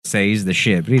say he's the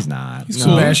shit, but he's not. He's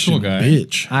Sebastian guy.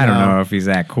 Bitch. I don't know if he's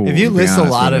that cool. If you to be list a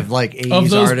honest lot with of you. like 80s Of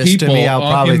those artists to people me, I'll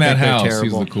probably in think that they're house,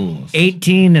 terrible. he's the coolest.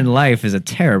 18 in Life is a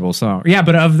terrible song. Yeah,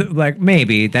 but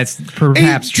maybe that's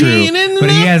perhaps true. 18 in But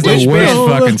he has the Which worst band?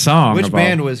 fucking song. Which of all.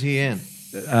 band was he in?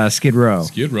 Skid Row.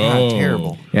 Skid Row. God,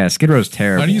 terrible. Yeah, Skid Row's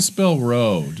terrible. How do you spell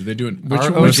row? Do they do it? Which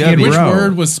R-O-W.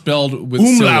 word was spelled with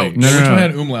Umlaut. silly? No, Which no. one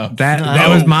had umlaut? That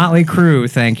was Motley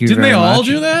Crue. Thank you. Didn't very they all much.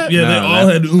 do that? Yeah, they all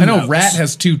had umlauts. I know Rat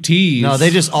has 2 T's. No, they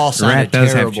just all sounded Rat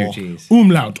does terrible. have 2 T's.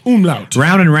 Umlaut.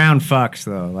 Round and round fucks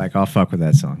though. Like I'll fuck with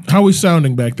that song. How are we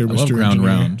sounding back there, I love Mr. round Engineer?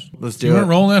 round. Let's You do weren't it.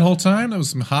 rolling that whole time? That was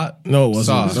some hot No, it wasn't.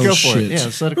 sauce. That Go was for it. shit. Yeah,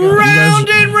 let's let it go. Round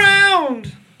and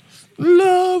round.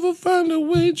 Love will find a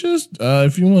way. Just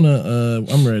if you wanna,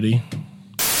 I'm ready.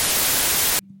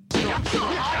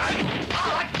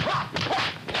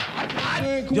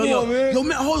 Yo, man,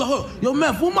 hold on. Yo,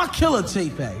 man, where my killer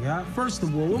tape at, yeah? First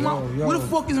of all, where the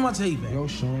fuck is my tape at? Yo,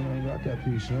 Sean, I ain't got that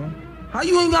piece, son. How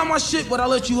you ain't got my shit, but I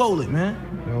let you hold it, man?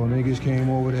 Yo, niggas came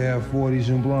over to have 40s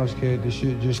and blunts, kid. This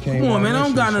shit just came Come on, out man, I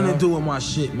don't got missing, nothing to son. do with my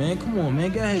shit, man. Come on, man,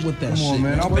 go ahead with that Come shit. on,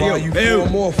 man. I'll Hey, buy you 4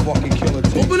 more fucking killer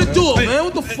tapes. Open the man. door, man.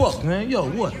 What the fuck, man? Yo,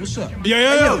 what? What's up?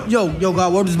 Yo,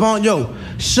 God, word is born. Yo,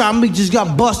 Shamik just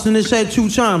got busted in his head 2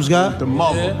 times, God. The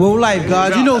mother. Well, life,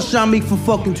 God. You know Shamik from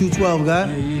fucking 212, God.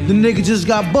 The nigga just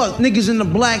got bust. Niggas in the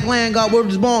black land, God, word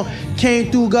is born. Came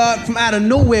through, God, from out of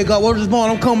nowhere, God. Word is born.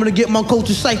 I'm coming to get my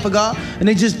culture cipher, God. And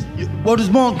they just, word is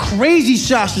born, crazy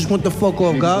shots just went the fuck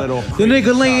off, God. The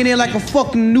nigga laying there like a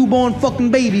fucking newborn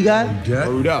fucking baby, God.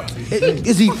 Hold up.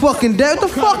 Is he fucking dead? What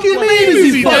the fuck you mean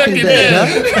is he fucking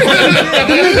dead, God?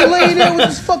 The nigga laying there with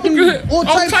his fucking all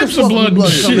types of fucking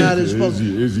blood coming out of his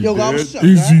fucking. Is he Yo, God, dead? what's up,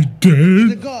 Is God? he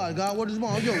The dead? God, what is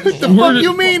wrong? Yo, What the fuck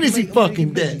you mean is he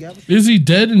fucking dead? Is he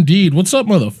dead indeed? What's up,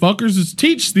 motherfuckers? It's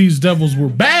Teach These Devils We're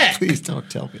Back. Please don't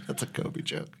tell me that's a Kobe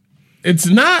joke. It's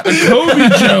not a Kobe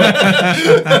joke.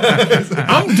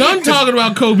 I'm done talking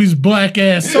about Kobe's black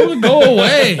ass. So go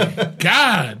away.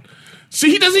 God. See,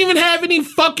 he doesn't even have any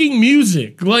fucking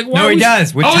music. Like, why No, he was-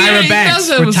 does with Oh, yeah, Tyra he Banks. does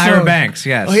have With a Tyra song. Banks,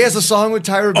 yes. Oh, he has a song with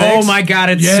Tyra Banks? Oh my god,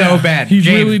 it's Yeah, so bad. he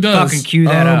James, really does. fucking cue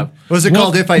that up. What was it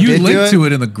called? If I you Did Do linked It? to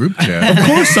it in the group chat. Of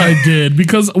course I did,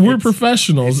 because we're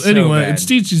professionals. it's so Anyway, bad. it's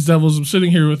Teach These Devils. I'm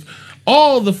sitting here with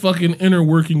all the fucking inner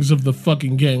workings of the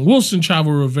fucking gang. Wilson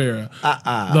Chavo Rivera.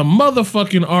 The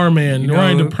motherfucking R-Man,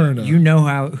 Ryan DePerna. You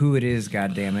know who it is,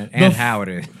 goddammit, and how it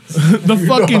is. The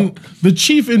fucking the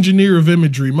chief engineer of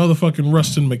imagery, motherfucking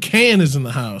Rustin McCann is in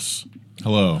the house.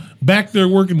 Hello. Back there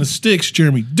working the sticks,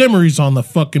 Jeremy Demery's on the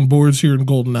fucking boards here in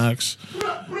Golden Ox.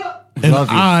 And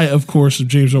Love you. I, of course, am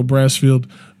James O'Brasfield,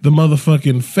 the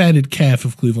motherfucking fatted calf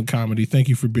of Cleveland comedy. Thank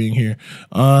you for being here.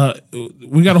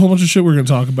 We got a whole bunch of shit we're going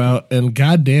to talk about, and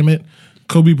god damn it,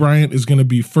 Kobe Bryant is going to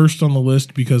be first on the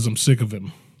list because I'm sick of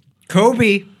him.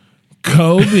 Kobe.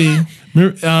 Kobe.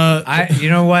 You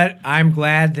know what? I'm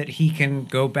glad that he can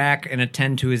go back and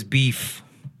attend to his beef.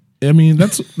 I mean,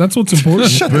 that's what's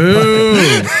important.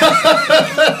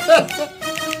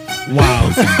 Wow.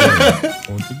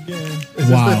 Is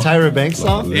this the Tyra Banks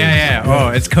song? Yeah. Oh,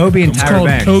 it's Kobe and It's Tyra called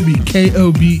Banks. Kobe,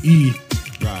 Kobe.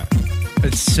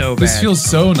 It's so bad. This feels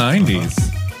so 90s.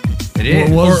 It is.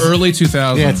 What Or was early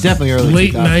 2000s. Yeah, it's definitely early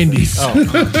late 2000s.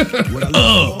 90s.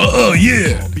 Oh.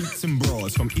 Yeah.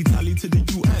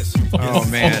 Oh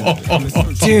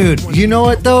man. Dude, you know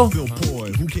what though?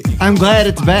 I'm glad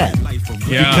it's bad.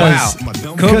 Wow.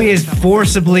 Kobe is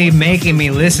forcibly making me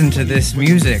listen to this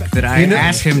music that I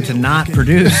asked him to not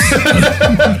produce.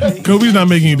 Kobe's not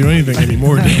making you do anything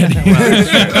anymore, Daddy.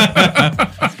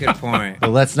 That's a good point.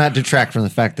 Well, let's not detract from the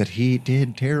fact that he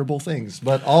did terrible things,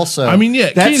 but also, I mean,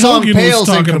 yeah, that Kate song Hogan was pales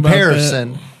in talking about that.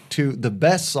 comparison to the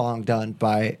best song done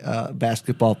by a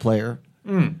basketball player.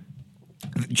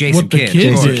 Jason What the Kidd. kid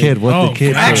Jason did. Kidd, what the kid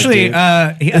did. Actually, dude.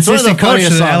 assistant one of the coach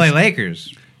funniest to the LA songs.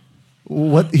 Lakers.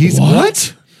 What? He's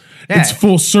what? Yeah. It's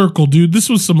full circle, dude. This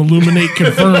was some Illuminate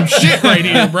confirmed shit right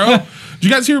here, bro. Did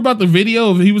you guys hear about the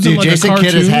video of he was in Dude, like Jason a cartoon?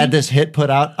 Kidd has had this hit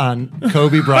put out on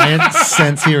Kobe Bryant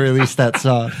since he released that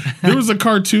song. There was a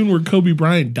cartoon where Kobe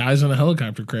Bryant dies in a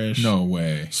helicopter crash. No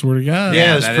way. Swear to God.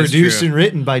 Yeah, it was that is produced true. and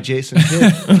written by Jason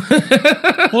Kidd.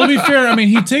 Well, to be fair, I mean,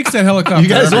 he takes that helicopter. You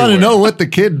guys want to everywhere. know what the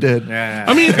kid did?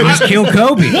 I mean, Just kill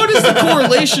Kobe. what is the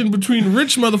correlation between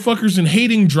rich motherfuckers and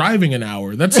hating driving an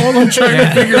hour? That's all I'm trying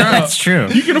to figure out. That's true.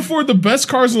 You can afford the best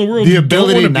cars in the world. The you don't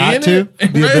ability wanna be not in to.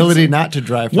 it, The right? ability not to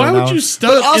drive for Why an would hour. you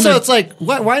stuck. But also, it's like,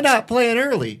 why not playing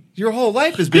early? Your whole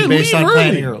life has been based on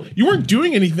playing early. You weren't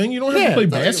doing anything. You don't have to play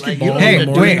basketball. Hey,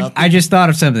 anymore. wait! I just thought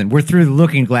of something. We're through the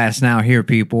looking glass now, here,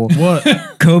 people. What?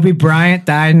 Kobe Bryant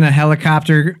died in a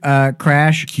helicopter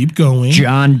crash. Keep going.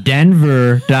 John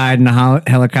Denver died in a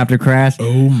helicopter crash.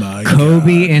 Oh my God.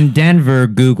 Kobe in Denver.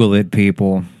 Google it,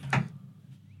 people.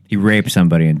 He raped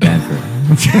somebody in Denver.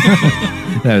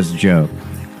 That was a joke.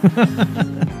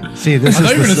 See, this I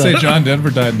thought you were going is to say John Denver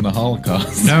died in the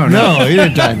Holocaust. No. No, he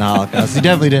didn't die in the Holocaust. He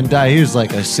definitely didn't die. He was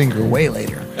like a singer way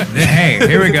later. Hey,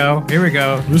 here we go. Here we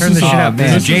go. This Turn is- the shit oh, up. man. This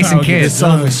is This is Jason how it Kidd. This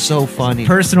song is so funny.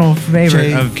 Personal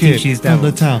favorite of Peachy's from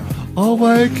Devil. the town. Oh,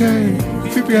 I came.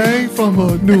 I ain't from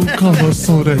a newcomer,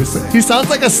 so they say. He sounds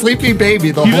like a sleepy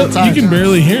baby the whole time. You can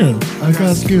barely hear him. I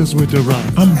got skills with the rock.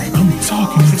 I'm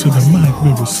talking into the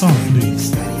mic very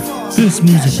softly. This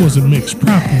music wasn't mixed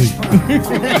properly.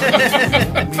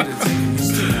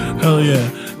 Hell yeah.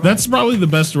 That's probably the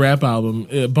best rap album,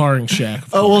 barring Shaq.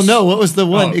 Oh well, no. What was the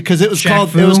one? Because it was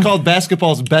Shaq called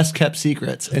Basketball's Best Kept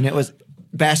Secrets, and it was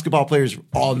basketball players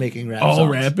all making rap all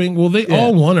songs. rapping. Well, they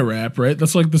all want to rap, right?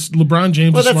 That's like this. LeBron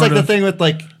James. Well, is that's smart like the enough thing with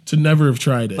like to never have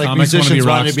tried it. Comics wanna be musicians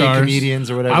rock wanting to be stars.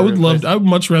 comedians or whatever. I would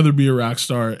much rather be a rock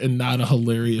star and not a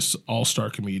hilarious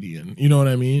all-star comedian. You know what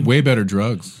I mean? Way better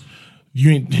drugs.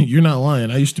 You're not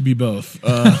lying. I used to be both.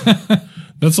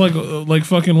 That's like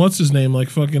fucking what's his name? Like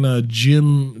fucking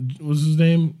Jim. What's his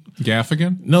name?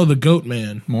 Gaffigan? No, the Goat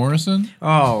Man. Morrison?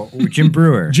 Oh, Jim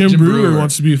Brewer. Jim Brewer Brewer.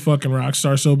 wants to be a fucking rock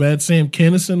star so bad. Sam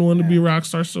Kinison wanted to be a rock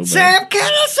star so bad. Sam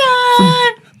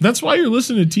Kinison! That's why you're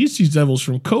listening to Teach These Devils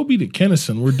from Kobe to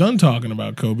Kennison. We're done talking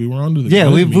about Kobe. We're on to the Yeah,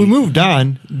 good we meat. moved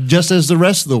on, just as the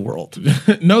rest of the world.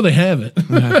 No, they haven't.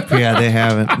 Yeah, they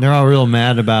haven't. They're all real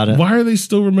mad about it. Why are they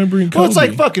still remembering Kobe? Well, it's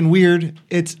like fucking weird.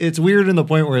 It's weird in the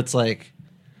point where it's like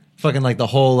fucking like the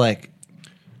whole like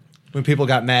when people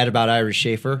got mad about Irish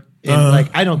Schaefer. And like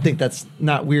I don't think that's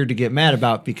not weird to get mad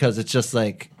about because it's just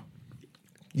like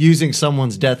using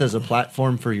someone's death as a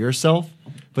platform for yourself.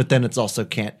 But then it's also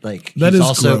can't like That he's is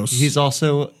also gross. he's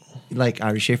also like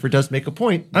Irish Schaefer does make a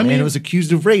point. I I mean, mean, was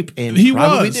accused of rape and He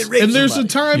probably was, did rape and there's somebody.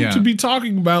 a time Yeah. to be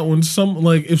talking about when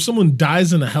if someone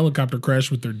dies in a helicopter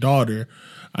crash with their daughter.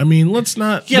 I mean, let's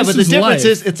not. Yeah, this but the difference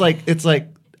life. is it's like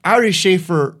Ari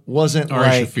Schaefer wasn't Ari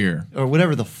like Shaffir. or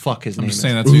whatever the fuck his name I'm is. just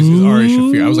saying that's who's Ari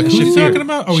Shaffir. I was like, who's he talking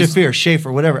about? Oh, he's, Shaffir,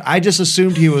 Schaefer, whatever. I just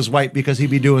assumed he was white because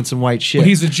he'd be doing some white shit. well,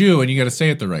 he's a Jew, and you got to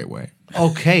say it the right way.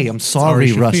 Okay, I'm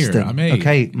sorry, Ari Shaffir. Rustin. I'm A.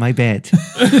 Okay, my bad.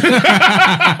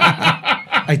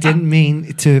 I didn't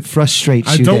mean to frustrate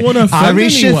you. I don't there. wanna offend Ari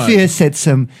anyone. Shaffir said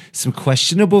some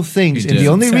questionable things, He and did.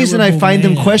 the only reason I Terrible find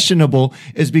them man. questionable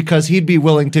is because he'd be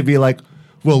willing to be like,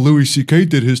 well, Louis C.K.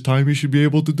 did his time. He should be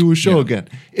able to do a show again.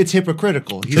 It's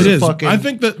hypocritical. He's It a is. fucking. I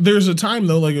think that there's a time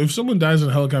though, like if someone dies in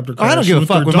a helicopter crash, I don't give a with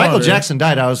fuck. their When Michael daughter, Jackson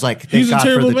died, I was like, thank he's a God for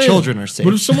terrible the man. children are safe.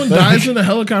 But if someone dies in a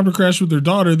helicopter crash with their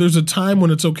daughter, there's a time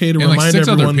when it's okay to And, like, remind 6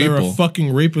 other everyone they're a people.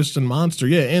 fucking rapist and monster.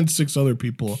 Yeah, and 6 other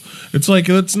people. It's like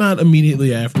it's not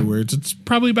immediately afterwards. It's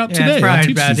probably about Yeah, today. it's on probably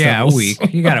Teach about, These a Devils. week.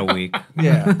 You got a week.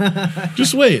 yeah,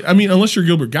 Just wait. I mean, unless you're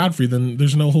Gilbert Godfrey, then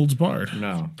there's no holds barred.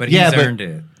 No, but he's Yeah, but- earned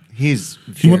it. he's.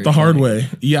 He went the very hard funny. way.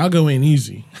 Iago ain't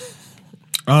easy.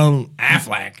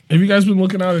 Affleck. Have you guys been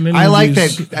looking out in any I of like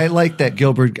these? that. I like that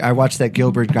Gilbert. I watched that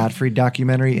Gilbert Gottfried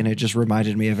documentary, and it just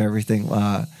reminded me of everything.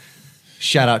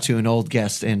 Shout out to an old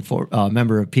guest and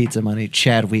member of Pizza Money,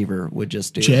 Chad Weaver, would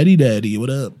just do. Chatty Daddy, what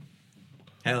up?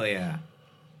 Hell yeah.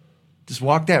 Just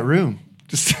walk that room.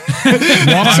 Just,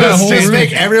 that whole just room.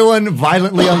 make everyone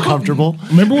violently uncomfortable.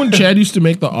 Remember when Chad used to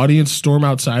make the audience storm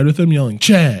outside with him, yelling,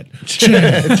 Chad,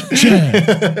 Chad, Chad.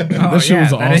 Oh, That shit was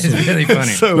that is awesome. really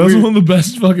funny. That was one of the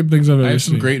best fucking things I've I ever have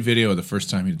some seen. great video of the first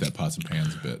time he did that pots and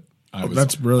pans bit.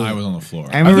 That's brilliant. I was on the floor.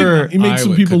 I remember He made I some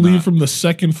would- people could leave not. from the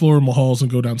second floor of Mahall's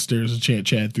and go downstairs and chant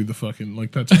Chad through the fucking,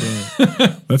 like, that's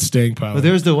brilliant. That's staying power. But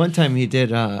there was the one time he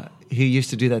did. He used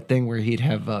to do that thing where he'd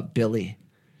have Billy,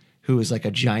 who was like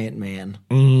a giant man,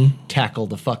 tackle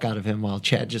the fuck out of him while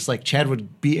Chad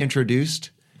would be introduced,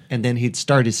 and then he'd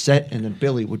start his set, and then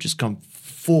Billy would just come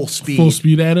full speed. Full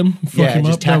speed at him, fuck Yeah, him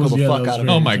just up. tackle That was- the yeah, fuck that was out of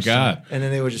very Oh my interesting. god! And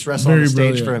then they would just wrestle Very on the stage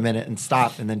brilliant. for a minute and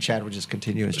stop, and then Chad would just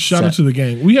continue his Shout set. out to the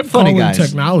gang. We have Funny call-in guys.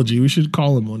 technology. We should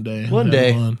call him one day. One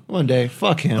Have him day,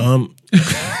 fuck him. on.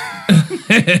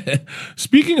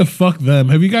 Speaking of fuck them,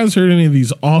 have you guys heard any of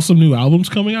these awesome new albums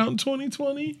coming out in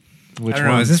 2020? Which I don't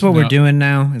know. one? Is this what we're doing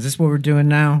now? Is this what we're doing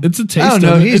now? It's a taste I don't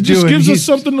know, of it. he's It just doing- gives us he's-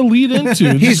 something to lead into.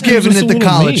 It He's just gives giving us it a the little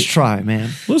college meat. try, man.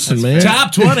 Listen, man.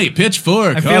 Top 20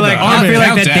 Pitchfork. I feel like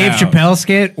that Dave Chappelle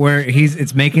skit where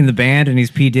it's making the band and he's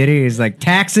P Diddy. He's like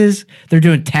taxes. They're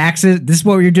doing taxes. This is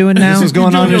what you're doing now. This is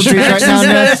going on in the doing streets your right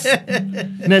now,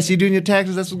 Ness. Ness, you doing your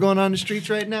taxes? That's what's going on in the streets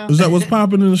right now. Is that what's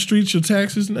popping in the streets? Your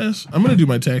taxes, Ness? I'm gonna do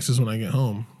my taxes when I get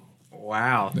home.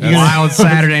 Wow, wild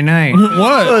Saturday night. What?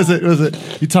 What was it? Was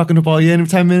it? You talking to Paul Yen in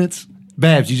 10 minutes?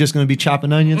 Babs, you just gonna be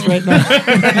chopping onions right now?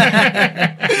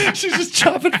 She's just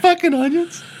chopping fucking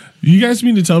onions. You guys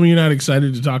mean to tell me you're not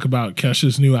excited to talk about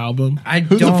Kesha's new album? I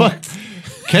Who don't. the fuck?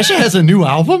 Kesha has a new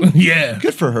album? Yeah.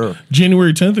 Good for her.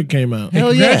 January 10th it came out.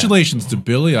 Hell yeah. Congratulations to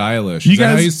Billie Eilish. You Is that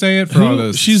how guys- you say it? For all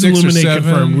those She's 6 or Illuminate 7?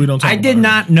 confirmed. We don't talk I about did her.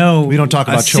 not know. We don't talk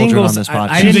a about children single on this podcast.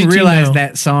 I She's didn't 18 realize now.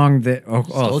 that song that. Oh,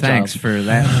 Still a thanks child. for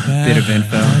that bit of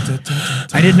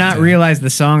info. I did not realize the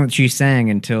song that she sang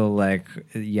until like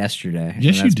yesterday.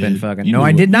 Yes, And that's you been did. fucking. You No, knew I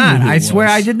it- did you not. knew who I it swear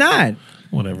was. I did not.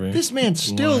 Whatever. This man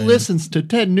still listens to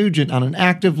Ted Nugent on an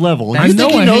active level. I You know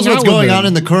think he I knows hang what's out with going him. on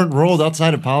in the current world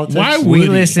outside of politics? Why would We he?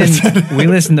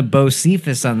 listen to Bo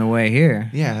Cephas on the way here.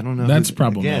 Yeah, I don't know. That's who-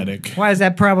 problematic. Why is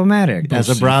that problematic? As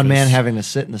a brown man having to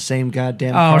sit in the same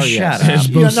goddamn car. shut yes. up. As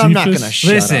You know, Bo I'm not Cephas? going to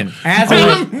shut Listen, up. as a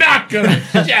I'm not gonna.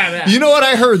 You know what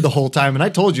I heard the whole time, and I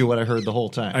told you what I heard the whole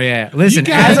time. oh yeah, listen,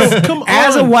 You guys, as come a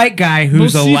on. white guy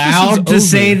who's Bo Cephas is allowed to over.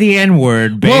 say the N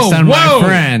word based on my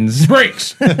friends.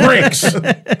 Breaks.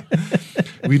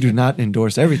 We do not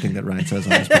endorse everything that Ryan says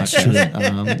on this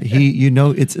podcast.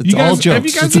 It's You all guys, jokes. have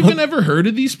you guys It's all- even ever heard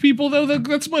of these people though?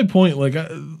 That's my point. Like,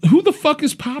 who the fuck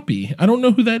is Poppy? I don't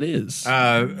know who that is.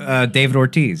 David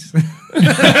Ortiz.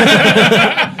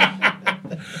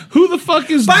 Who the fuck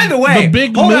is? By the way, the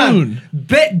Big hold Moon?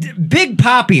 on. Big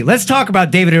Poppy. Let's talk about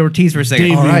David Ortiz for a second.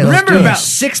 Davey All right, Remember let's do about it.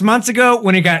 6 months ago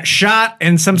when he got shot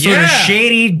in some sort of Yeah.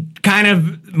 shady kind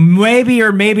of maybe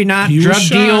or maybe not He was drug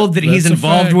shot. deal that he's That's a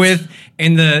involved fact. with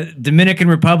in the Dominican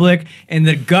Republic, and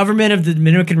the government of the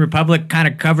Dominican Republic kind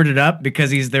of covered it up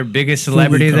because he's their biggest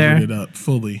celebrity Fully there. covered it up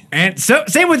fully. And so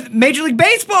same with Major League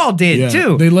Baseball did Yeah,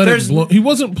 too. they let There's- it blow. He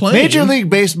wasn't playing. Major League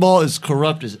Baseball is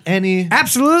corrupt as any.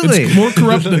 Absolutely. It's more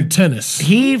corrupt than tennis.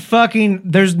 He fucking.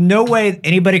 There's no way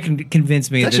anybody can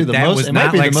convince me It's that actually the that most. was It might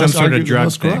not be like the some most sort of arguably drug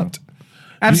most thing. corrupt.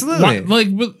 Absolutely.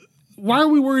 But why are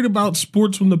we worried about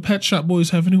sports when the Pet Shop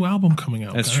Boys have a new album coming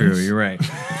out? That's guys? true. You're right.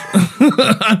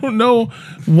 I don't know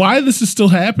why this is still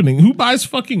happening. Who buys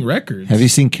fucking records? Have you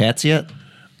seen Cats yet?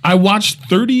 I watched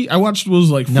 30. I watched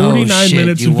was like No 49 shit,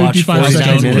 minutes you and watched 55 49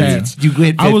 seconds of minutes? Cats. You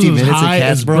went I was 50 as minutes of high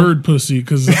Cats, as bro? bird pussy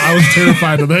because I was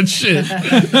terrified of that shit.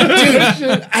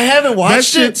 I haven't watched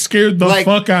shit it. scared the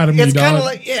fuck out of me, It's kind dog. of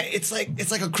like it's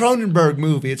like a Cronenberg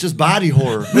movie. It's just body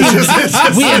horror. It's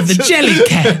just- We have the jelly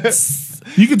cats.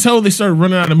 You can tell they started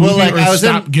running out of movie Well, like, or I was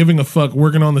stopped giving a fuck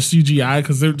working on the CGI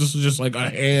because they're just like a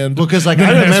hand. Well, 'cause, like, that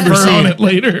I has remember fur seeing- on it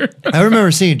later. I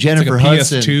remember seeing Jennifer like a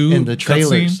Hudson PS2 in the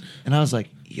trailers, cutscene. and I was like,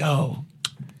 "Yo."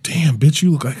 Damn, bitch,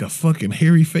 you look like a fucking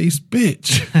hairy faced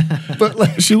bitch. But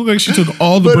like, She looked like she took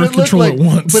all the but birth it looked control like, at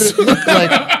once.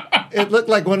 But it looked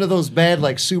like one of those bad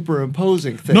like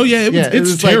superimposing things. No, yeah,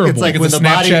 it's terrible. It's like Like when it's the a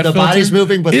Snapchat the body's filter?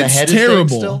 moving, but the It's head is staying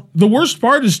terrible. still. The worst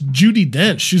part is Judi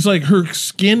Dench. She's like her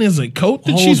skin is a coat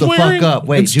that Hold she's the wearing. fuck up.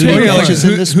 Wait, It's Judi terrible. Dench is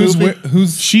in this movie?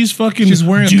 She's fucking She's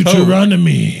wearing a coat.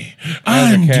 Deuteronomy.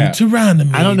 I'm cat.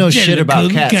 Deuteronomy. I don't know shit about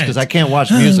cats because I can't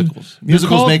watch musicals.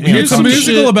 Musicals called- make me here's It's a some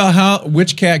uncomfortable. musical shit. about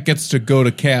which cat gets to go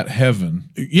to cat heaven.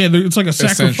 Yeah, it's like a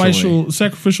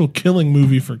sacrificial killing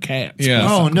movie for cats. Yeah.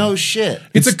 Oh no shit!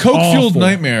 It's a coke-fueled awful.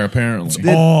 nightmare, apparently.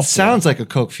 It awful. sounds like a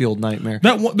coke-fueled nightmare.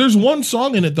 There's one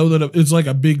song in it though that is like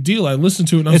a big deal. I listened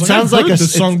to it and I was It like, sounds I've like heard a-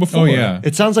 this song it's- before. Oh, yeah.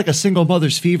 It sounds like a single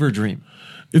mother's fever dream.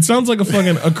 It sounds like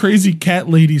a crazy cat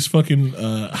lady's fucking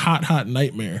hot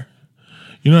nightmare.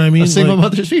 You know what I mean? A single Like-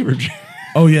 mother's fever dream.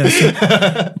 Oh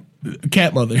yeah,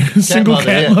 cat mother, single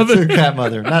cat yeah. mother. Cat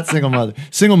mother, not single mother.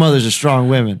 Single mothers are strong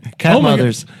women. Cat Oh my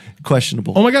mothers,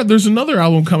 questionable. Oh my god, there's another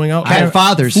album coming out. Cat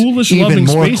fathers, Foolish even Loving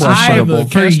more Spaces. questionable. by the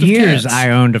For cast of years, Cats. I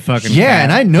owned a fucking Yeah, cat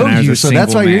and I know when was you, a so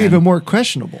that's single why you're man. even more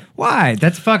questionable. Why?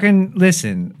 That's fucking.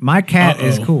 Listen, my cat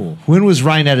is Uh-oh. cool. When was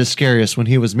Ryan at his scariest? When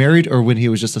he was married, or when he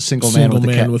was just a single man Single with a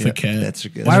man cat? with a Yeah, cat. That's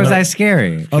good. Why was I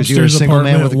scary? 'Cause you were a Upstairs single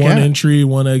man apartment, with a one cat. entry,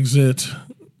 one exit.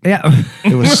 Yeah.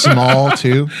 It was small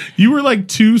too. You were like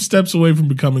 2 steps away from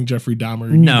becoming Jeffrey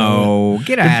Dahmer. You know No,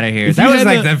 get out of here. If That you was had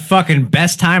like to- the fucking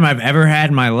best time I've ever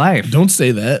had in my life. it. Don't say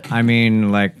that. I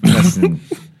mean, like, listen.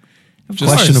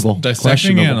 Just Questionable. Dissecting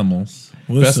Questionable. animals.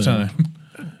 Listen. Best time.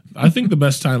 I think the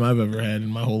best time I've ever had in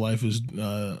my whole life is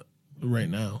right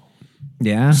now.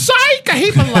 Yeah. Psych! I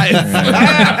hate my life.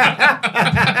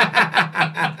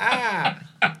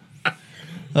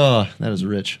 Oh, that is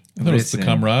rich. I thought it was the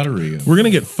camaraderie. We're gonna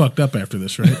get fucked up after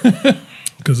this, right?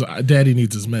 Because Daddy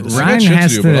needs his medicine. I got Ryan shit to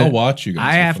has do, to. but I'll watch you guys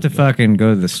I get have to fucked up. fucking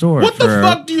go to the store. What the for-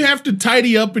 fuck do you have to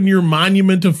tidy up in your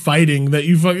monument of fighting that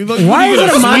you fucking? Like, Why you is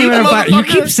gonna it a sweep, monument of fighting? You motherfucker?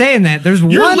 keep saying that. There's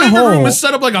Your one living hole. room is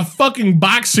set up like a fucking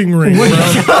boxing ring, What bro.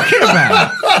 are you talking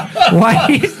about?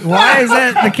 Why is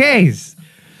that the case?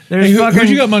 There's Hey, fucking who'd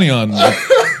you got money on?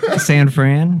 San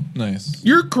Fran. Nice.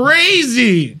 You're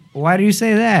crazy. Why do you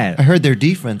say I that? heard their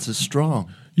defense is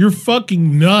strong. You're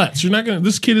fucking nuts. You're not gonna.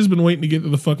 This kid has been waiting to get to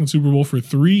the fucking Super Bowl for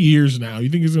 3 years now. You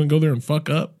think he's gonna go there and fuck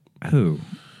up? Who?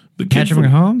 The kid Patrick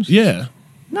from- Mahomes? Yeah.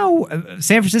 No,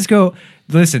 San Francisco.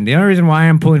 Listen, the only reason why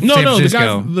I'm pulling for No, San no,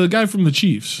 Francisco. the guy from the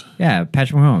Chiefs. Yeah,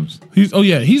 Patrick Mahomes.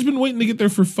 He's been waiting to get there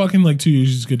for fucking like 2 years.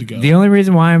 He's good to go. The only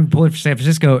reason why I'm pulling for San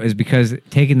Francisco is because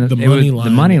taking the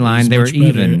money line, is they were much better,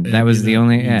 even. and That was you the know,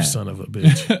 only. you Yeah. son of a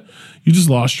bitch. You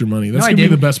just lost your money. That's No, I gonna be the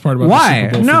didn't. best part about Why?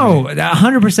 the Super Bowl. No, for me.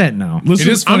 100% no. Listen,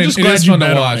 It is funny- I'm just it glad is you fun to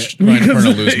bet on watch it. Ryan Because-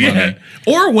 Perna lose money.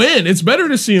 Or win. It's better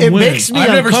to see him It win. makes me I've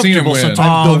never seen him uncomfortable win.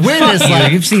 sometimes. The win is fuck you.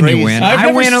 like You've seen crazy. me win. I've I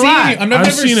never win a seen lot. you- I've never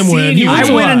seen him seen win. you He I wins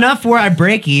a win lot. enough where I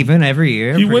break even every year.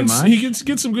 He pretty wins. much. He gets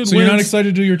some good So wins. you're not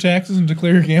excited to do your taxes and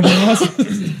declare your gambling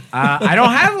losses? I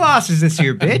don't have losses this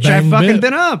year, bitch. Bang I've fucking bit.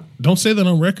 been up. Don't say that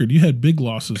on record. You had big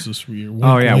losses this year. Wink,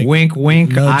 Oh yeah, wink,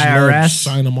 wink. nudge, IRS. nudge,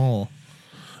 sign them all.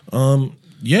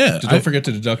 Yeah. Don't forget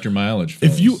to deduct your mileage.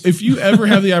 If you fellas. ever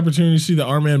have the opportunity to see the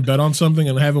R Man bet on something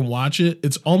and have him watch it,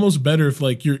 it's almost better if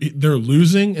like they're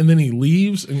losing and then he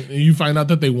leaves and you find out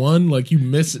that they won. Like you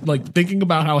miss it. Like thinking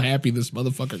about how happy this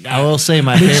motherfucker got. I will say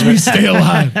my Makes me favorite. stay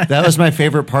alive. That was my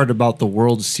favorite part about the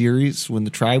World Series when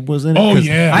the Tribe was in it. Oh, 'cause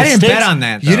yeah. the I didn't stakes- bet on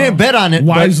that, You though. didn't bet on it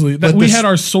Wisely, but that we the- had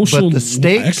our social, but the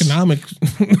stakes, economic,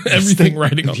 everything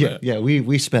writing on yeah, that. yeah,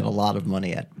 we spent a lot of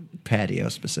money at Patio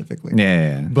specifically.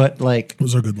 Yeah. But like It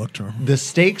was our good luck charm. the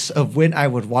stakes of when I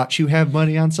would watch you have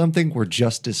money on something were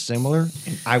just as similar,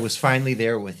 and I was finally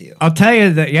there with you. I'll tell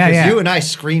you that. Yeah, 'Cause yeah. you and I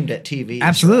screamed at TV. for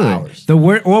Absolutely. hours.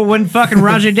 Well, when fucking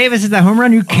Rajay Davis hit that home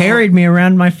run, you carried me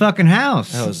around my fucking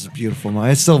house. That was a beautiful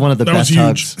moment. It's still one of the That was best huge.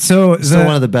 hugs. So Still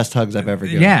one of the best hugs I've ever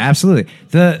given. Yeah, absolutely.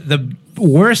 The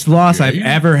worst loss I've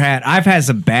ever had. I've had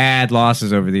some bad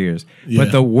losses over the years, Yeah.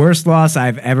 but the worst loss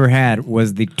I've ever had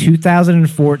was the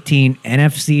 2014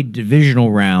 NFC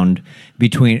divisional round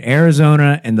between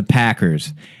Arizona and the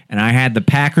Packers. And I had the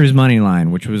Packers money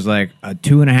line, which was like a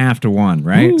 2.5 to 1,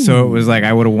 right? So it was like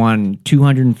I would have won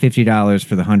 $250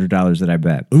 for the $100 that I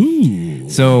bet. Ooh.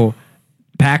 So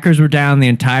Packers were down the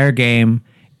entire game.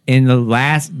 In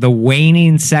the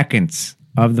waning seconds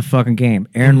of the fucking game,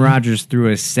 Aaron Rodgers threw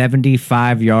a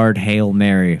 75-yard Hail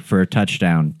Mary for a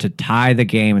touchdown to tie the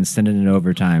game and send it in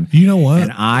overtime. You know what?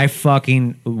 And I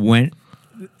fucking went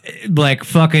like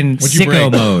fucking What'd you sicko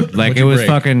break? mode. Like What'd it you was break?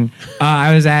 fucking.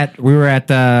 We were at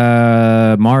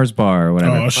the Mars bar or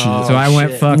whatever. Oh, shit. So I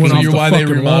went shit. fucking Went off You're the why they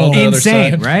fucking remodeled wall. the other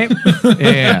insane, side. right?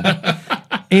 Yeah.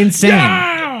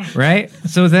 Insane. Right?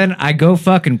 So then I go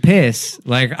fucking piss.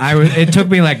 Like it took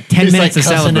me like 10 He's, minutes like, to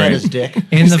cussing celebrate. at his dick.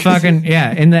 In the fucking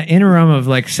in the interim of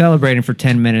like celebrating for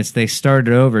 10 minutes, they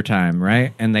started overtime,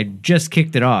 right? And they just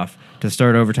kicked it off to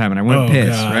start overtime and I went Oh, piss,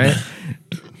 God. right?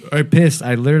 I pissed.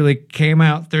 I literally came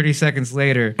out 30 seconds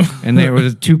later, and there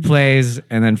was 2 plays,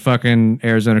 and then fucking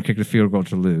Arizona kicked a field goal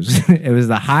to lose. It was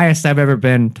the highest I've ever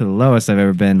been to the lowest I've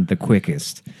ever been, the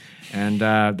quickest. And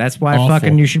that's why Awful.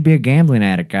 fucking you should be a gambling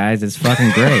addict, guys. It's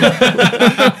fucking great.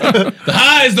 The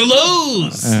highs, the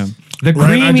lows. The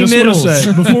Ryan, I creamy just want middles. to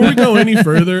say, before we go any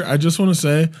further, I just want to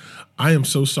say, I am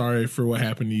so sorry for what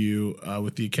happened to you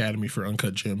with the Academy for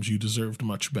Uncut Gems. You deserved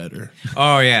much better.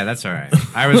 Oh yeah, that's all right.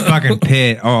 I was fucking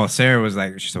pissed. Oh, Sarah was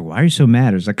like, she's like, "Why are you so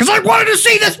mad?" I was like, "Cause I wanted to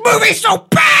see this movie so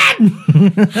bad."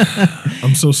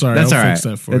 I'm so sorry. That's I'll all fix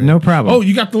right. that for you. No problem. Oh,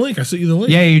 you got the link. I sent you the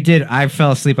link. Yeah, you did. I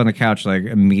fell asleep on the couch like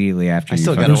immediately after. I you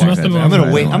still fucking gotta watch said nothing that. wrong I'm gonna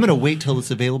with wait. that. I'm gonna wait till it's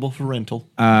available for rental.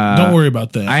 Don't worry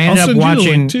about that. I ended I'll up send you the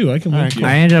watching link too. I can link you.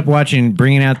 I ended up watching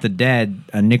Bringing Out the Dead,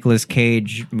 a Nicolas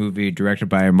Cage movie directed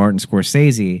by Martin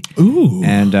Scorsese. Ooh.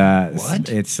 And What?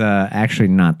 it's actually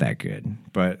not that good,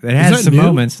 but it has that some new?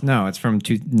 moments. No, it's from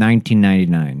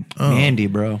 1999. Mandy,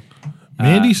 bro.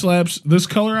 Mandy slaps. This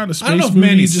Color Out of Space I don't know if movie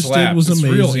Mandy you just slapped. did was It's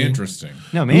amazing. real interesting.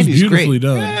 No, It was Mandy's beautifully great.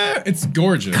 done. It's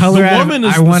gorgeous. Color The Out of- woman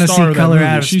is I the wanna star see of that Color movie.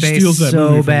 Out of She Space steals that so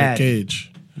movie from bad. Nick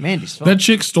Cage. Mandy's fun. That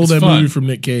chick stole It's that fun. movie from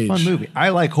Nick Cage. Fun movie. I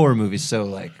like horror movies, so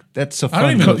like That's a I don't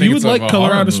fun. even Co- think you it's would a like Color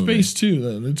horror Out of movie. Space too.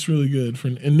 Then it's really good.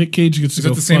 And Nick Cage gets to Is it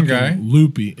go the same fucking guy?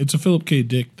 loopy. It's a Philip K.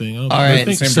 Dick thing. All right,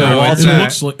 think so guy. Walter, it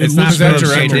looks like it's it not looks That very Philip K.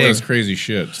 director similar. does crazy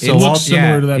shit. It looks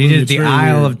similar to that he movie. did It's the very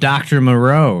Isle weird. of Dr.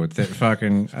 Moreau. That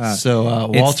fucking.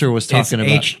 Walter was talking about.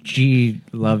 H.G.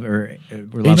 Love or No,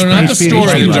 not the HP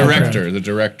story. The Lovecraft. director. The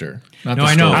director. Not No, the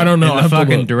I know. story. I don't know. And I the have to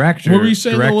fucking look. director What were you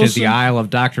saying, directed Wilson? the Isle of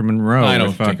Dr. Monroe. I don't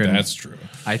with think fucking, that's true.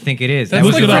 I think it is. That's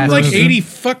Look like it up, from like Wilson. 80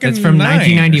 fucking. That's from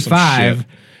 1995, shit.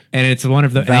 and it's one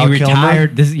of the. Val and he Kilmer?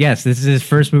 retired. This is his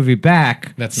first movie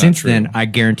back. That's not since true. then. I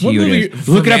guarantee What you movie? it is.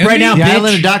 Look it up From right now, Andy? The bitch.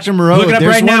 Island of Dr. Moreau. Look it up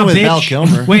There's right one now, with bitch. Val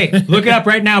Kilmer. Wait, look it up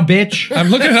right now, bitch. I'm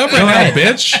looking it up right Go now, ahead.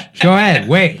 bitch. Go ahead.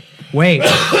 Wait.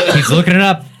 He's looking it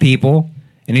up, people,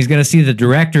 and he's gonna see the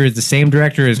director is the same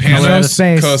director as Color Out of Panos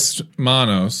Space.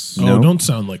 Cosmanos, Oh, don't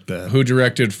sound like that. who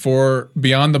directed for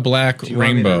Beyond the Black you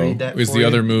want me to Rainbow, read that is for the you?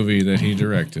 other movie that he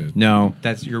directed. No,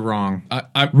 you're wrong.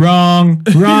 I, Wrong.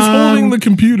 He's holding the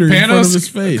computer in front of Panos his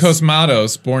face.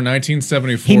 Cosmatos, born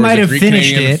 1974, He might is a have Greek finished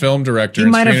Canadian it. film director He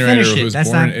and might have screenwriter finished who it. was That's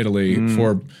born not- in Italy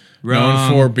known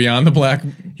Wrong. for Beyond the Black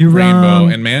You're Rainbow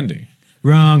wrong. and Mandy.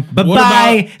 Wrong. But What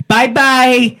bye.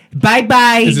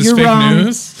 Bye. Is this You're fake wrong.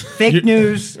 news? Fake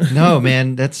news. No,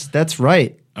 man, that's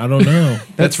right. I don't know.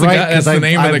 That's the right. guy- that's 'cause the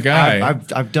name of the guy.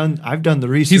 I've done the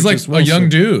research. He's like as a well, young so-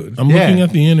 dude. I'm Yeah. looking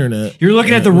at the internet. You're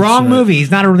looking at the That's wrong right. movie.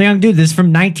 He's not a young dude. This is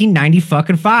from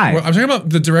 1995. Well, I'm talking about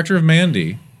the director of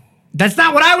Mandy. That's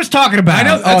not what I was talking about. I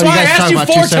know. That's you why I guys asked talking you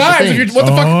about 4 two separate times. If things. what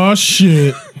the fuck? Oh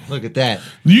shit! Look at that.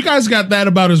 You guys got that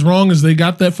about as wrong as they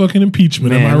got that fucking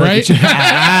impeachment. Man, am I look right? at you.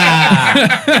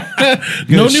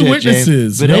 No Good new shit, witnesses.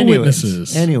 James. But No anyways,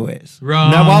 witnesses. Anyways,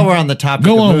 Wrong. Now, while we're on the topic,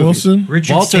 Go of on, movies, Wilson.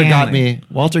 Richard Walter got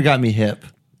Stanley. me hip.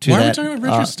 To Why are we that, talking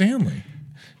about Richard Stanley?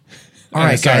 All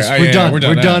right, Sorry, guys, we're done. we're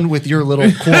We're done done now. with your little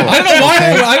quarrel. I don't know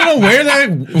why. I don't know where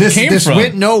that This came from.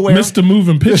 went nowhere. Mr.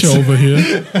 Moving Picture over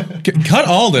here. Cut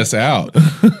all this out.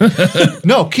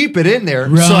 No, keep it in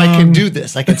there so I can do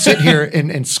this. I can sit here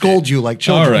and scold you like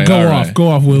children. All right. Go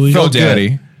off, Willie. Go, Felt good.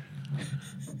 Daddy.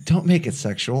 Don't make it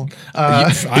sexual.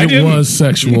 I It didn't. was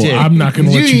sexual. You did. I'm not going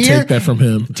to Did let you you hear? take that from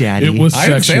him. Daddy. It was I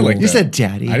didn't say it sexual. like You that. said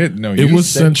daddy. I didn't know. It You was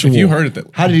said- sensual. If you heard it, that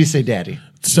How did he say daddy?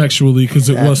 Sexually, because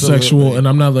it was Absolutely. sexual, and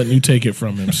I'm not letting you take it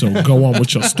from him. So go on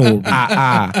with your story.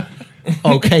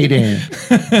 Okay, Dan.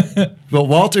 But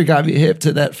Walter got me hip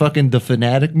to that fucking The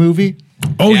Fanatic movie.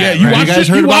 Oh yeah, you Have watched you guys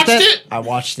it? heard You about watched that? it? I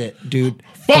watched it, dude.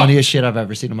 Fuck. Funniest shit I've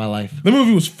ever seen in my life. The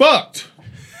movie was fucked.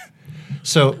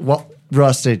 So,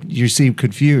 Rusted, you seem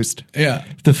confused. yeah.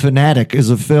 The Fanatic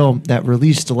is a film that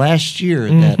released last year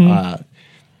that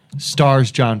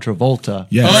stars John Travolta.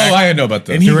 Yes. Oh, I know about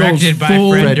this. And he Directed goes by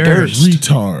full Fred Durst.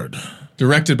 retard.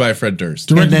 Directed by Fred Durst.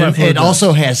 Directed And by then Fred it Durst.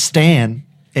 also has Stan,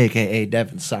 a.k.a.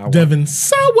 Devin Sawa. Devin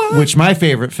Sawa. Which my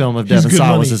favorite film of He's Devin good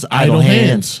Sawa's money. is Idle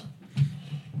Hands.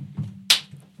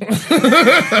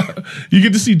 You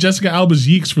get to see Jessica Alba's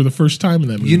yeeks for the first time in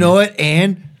that movie. You know what?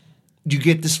 And you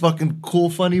get this fucking cool,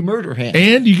 funny murder hand.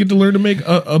 And you get to learn to make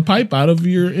a pipe out of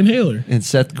your inhaler. And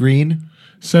Seth Green.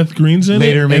 Seth Green's in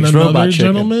Later it. makes and another Robot Chicken.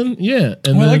 gentleman. Yeah.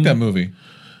 And Oh, I like then that movie.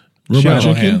 Robot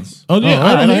Idle Chicken. Hands. Oh, yeah.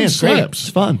 Idle Hands great. slaps. It's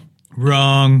fun.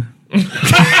 Wrong.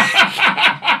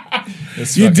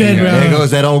 You dead fucking- right. There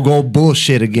goes that old gold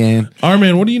bullshit again.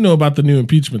 Arman, what do you know about the new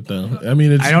impeachment, though? I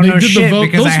mean, it's, I don't they know did shit the vote.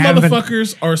 because Those I haven't been-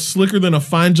 motherfuckers are slicker than a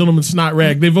fine gentleman snot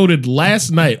rag. They voted last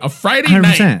night, a Friday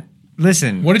 100%. night.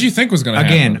 Listen. What did you think was going to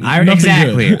Again, happen? Nothing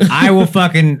exactly. good. I will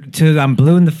fucking till I'm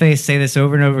blue in the face say this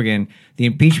over and over again. The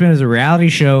impeachment is a reality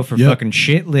show for Yep. fucking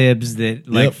shit libs that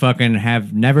like Yep. fucking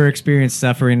have never experienced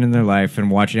suffering in their life and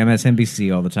watch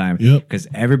MSNBC all the time. Yep. Because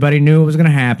everybody knew it was going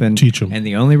to happen. Teach 'em. And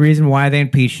the only reason why they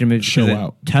impeached him is Show because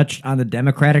out. it touched on the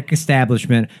Democratic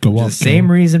establishment. Go which is off, the same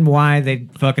Cam. reason why they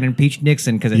fucking impeached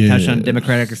Nixon because it touched on the Yeah.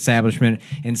 Democratic establishment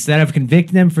instead of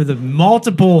convicting them for the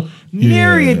multiple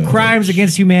myriad Yeah. crimes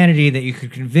against humanity that you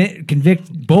could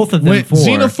convict both of them Wait, for.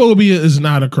 xenophobia is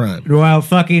not a crime. While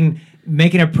fucking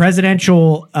making a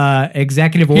presidential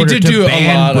executive order did to do a lot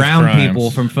ban of brown crimes.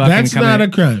 people from fucking That's coming. not a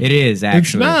crime. It is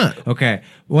actually. not. Okay.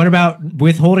 What about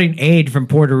withholding aid from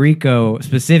Puerto Rico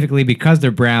specifically because they're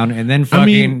brown and then fucking? I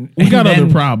mean, we got and other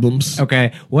then- problems.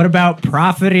 Okay. What about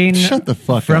profiting? Shut the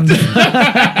fuck from up.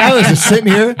 the, I was just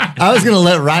sitting here. I was going to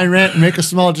let Ryan rant and make a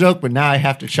small joke, but now I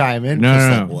have to chime in. No, It's no,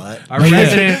 like, no. what? Our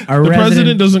resident, our The resident,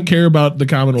 president doesn't care about the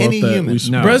Commonwealth Any that human. we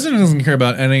No. The president doesn't care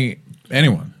about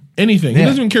anyone. anything. He Yeah.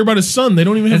 doesn't even care about his son. They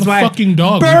don't even have That's a why fucking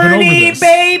dog. We've been over Bernie, this.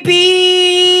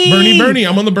 baby, Bernie,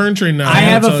 I'm on the burn train now. I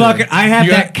have a gotta tell you. fucking. I have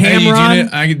You that got- hey, Cameron.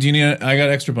 I got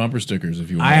extra bumper stickers if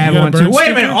you want. I have You got one a too. burn Wait a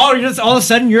sticker? minute! All of a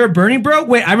sudden, you're a Bernie bro.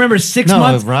 Wait, I remember 6 No,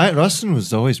 months. Ryan Rustin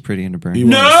was always pretty into Bernie.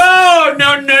 was. No,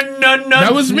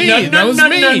 That was me. No, That was no,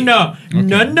 me. No.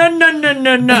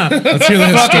 Let's hear the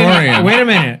historian. Wait a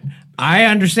minute. I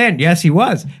understand. Yes, he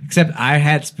was. Except I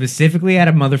had specifically had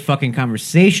a motherfucking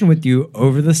conversation with you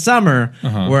over the summer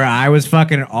where I was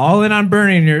fucking all in on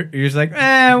Bernie, and you're just like,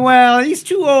 well, he's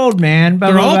too old, man. Blah,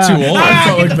 They're blah, all blah. too old. I Ah,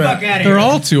 felt get like the that. fuck out of They're here.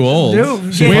 all too old. Dude,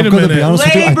 Wait a I'm gonna minute. be honest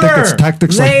with you. I think it's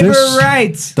tactics like labor this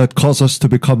rights. that cause us to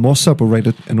become more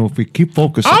separated. And if we keep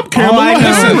focusing, I'm Kamala I know.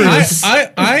 Harris.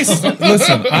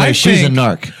 Listen. I she's a think,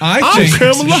 narc. I think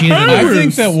Kamala Harris. I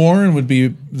think that Warren would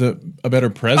be a better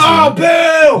president. Oh,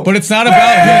 boo! But it's not about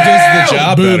who does the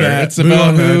job Boo better. that. It's Boo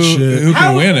about that who shit.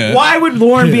 can win it. Why would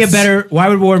Warren be a better? Why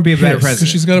would Warren be a better Because president?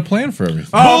 she's got a plan for everything.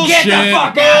 Oh, get the Bullshit.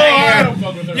 fuck No, I don't fuck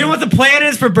out with of her. here! You know what the plan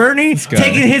is for Bernie? guy.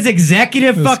 Taking his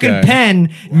executive This fucking guy. pen,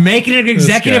 making an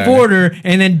executive guy. order,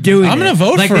 and then doing it. I'm gonna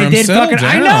vote like for they him. did Settle fucking.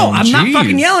 I down. know. I'm not Jeez.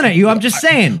 fucking yelling at you. I'm just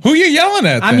saying. Who you yelling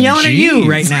at? I'm then? yelling at you Jeez.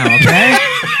 right now. Okay.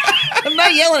 I'm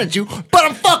not yelling at you, but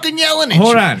I'm fucking yelling at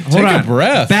Hold you. on. Hold Take a on.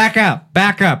 breath. Back up.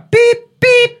 Back up. Beep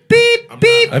beep beep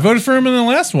beep. I voted for him in the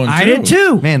last one. I did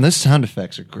too. Man, those sound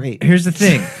effects are great. Here's the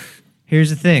thing. Here's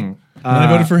the thing. And I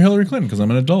voted for Hillary Clinton because I'm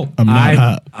an adult. I'm not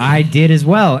hot. I did as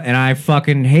well, and I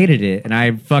fucking hated it, and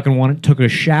I fucking took a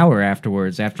shower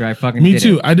afterwards after I fucking Me did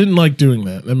too. it. I didn't like doing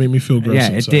that. That made me feel gross. Yeah,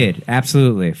 it inside. did.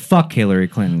 Absolutely. Fuck Hillary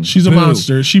Clinton. She's a Boo.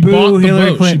 monster. She Boo bought the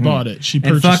Hillary vote. Clinton. She bought it. She and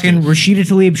purchased fucking it. Rashida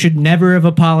Tlaib should never have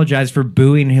apologized for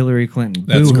booing Hillary Clinton.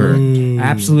 That's boo her. correct.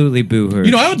 Absolutely boo her. You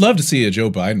know, I would love to see a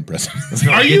Joe Biden president.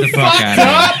 Are Get you the fuck fucked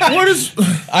out of up? What is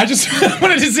I just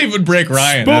wanted to see if it would break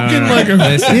Ryan. spoken like a?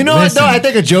 Listen, You know what listen. though? I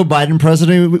think a Joe Biden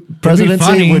presidency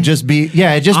funny. would just be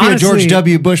it'd just Honestly, be a George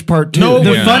W. Bush part 2. No,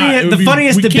 The Yeah. funniest, It would the be-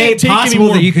 funniest we can't debate take any possible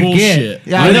more that you could bullshit.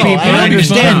 get. Yeah, I would know. be I Biden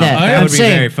understand Trump. that. That I'm would be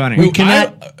saying very funny. we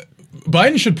cannot.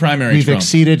 Biden should primary We've Trump.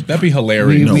 exceeded. That'd be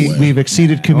hilarious. We've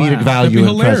exceeded comedic Wow. That'd be value in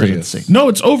hilarious. presidency. No,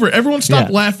 it's over. Everyone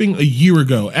stopped Yeah. laughing a year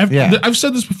ago. After, Yeah. I've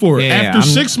said this before. Yeah, yeah, After I'm-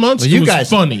 6 months, Well, you it was guys-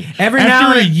 funny. Every After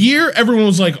now a and- year, everyone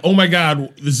was like, "Oh my god,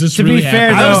 is this To really be fair,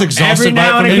 happening?" though, I was exhausted every by it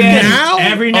now and from again, now?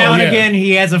 every now Oh, and yeah. again,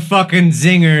 he has a fucking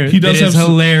zinger. He does that have is some-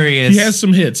 hilarious. He has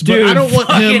some hits, but Dude, I don't want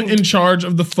him fucking- in charge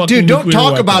of the fucking. Dude, don't nuclear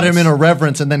talk about him weapons. in a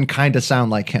reverence and then kind of sound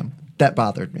like him. That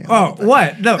bothered me. Oh,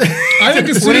 what? No. I think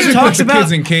as soon When as he he talks puts the about-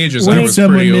 kids in cages, when I he- was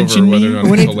someone pretty over mentioned whether me, or not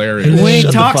when it's he, hilarious. when he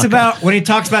Shut the talks fuck about when he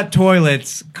talks about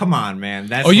toilets, come on, man.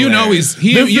 That's Oh, you know hilarious.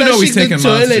 he's They're you know he's flushing the taking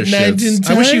monster toilet 19 shits.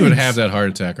 I wish he would times. have that heart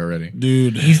attack already.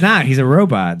 Dude. He's not. He's a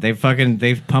robot. They've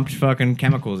pumped fucking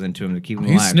chemicals into him to keep him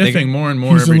He's alive. sniffing more and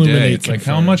more He's every day. Illuminati It's like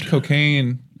how confirmed. much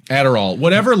cocaine, Adderall,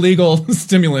 whatever legal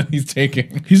stimulant he's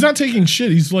taking. He's not taking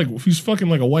shit. He's fucking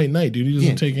like a white knight, dude. He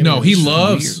doesn't take any. No, of he this.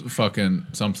 loves fucking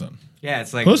something. Yeah,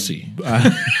 it's like pussy.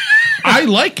 I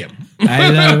like him. I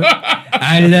love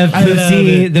I love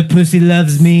pussy. it. The pussy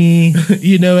loves me.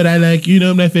 You know what I like? You know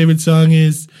what my favorite song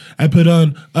is? I put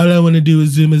on All I Want to Do Is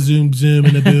Zoom a Zoom Zoom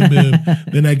and a Boom Boom.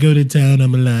 Then I go to town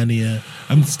on Melania.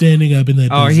 I'm standing up in that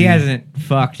Oh, pussy. he hasn't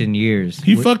fucked in years.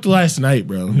 He fucked last night,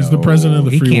 bro. He's the president of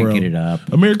the he free can't world. get it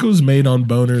up. America was made on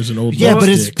boners and old Yeah, but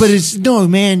sticks. it's no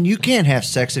man. You can't have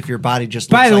sex if your body just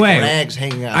looks By the like way, rags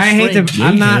hanging out. I hate to. Yeah,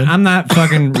 I'm you not. can. I'm not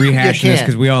fucking rehashing this can.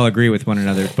 because we all agree with one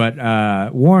another.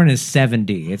 But Warren is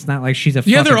 70. It's not like she's a.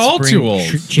 Yeah, they're fucking all spring too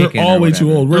old. chicken They're all or way too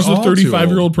whatever. old. Where's They're the all too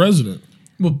 35-year-old president?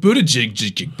 Well,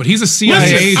 Buttigieg, but he's a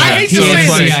CIA agent. I hate to so say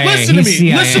it's this. like- Listen to me. He's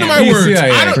CIA. Listen to my He's words. CIA,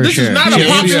 I don't, for this sure. is not He's a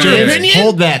popular CIA. opinion.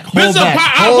 Hold back. This Hold is a back.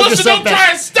 po- Hold listen, yourself don't back. try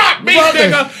and stop me, Brother,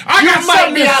 nigga. I got you might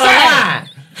something be to out say.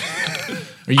 of line.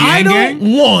 Are you I Yang don't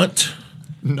Gang? want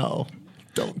No,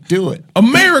 don't do it.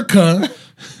 America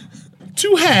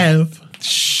to have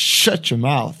Shut your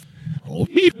mouth.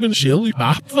 even chili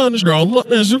fun girl. Look,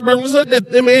 this is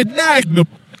they made like the.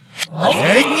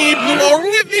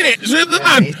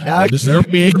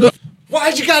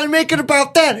 Why'd you got to make it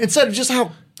about that instead of just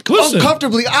how Listen.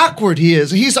 uncomfortably awkward he is?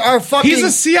 He's our fucking. He's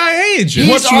a CIA agent. He's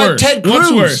What's our worse? Ted Cruz.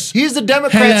 What's worse? He's the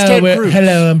Democrats' Ted Cruz.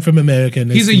 hello, I'm from America.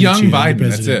 Nice He's a to meet young you. I'm the Biden,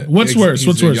 that's president. it. What's He's- worse? he's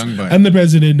What's a worse? young Biden. I'm the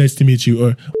president. Nice to meet you.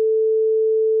 Or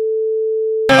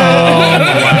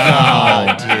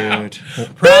Oh, dude.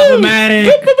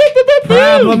 Problematic. He's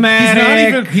Problematic. not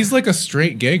even. He's like a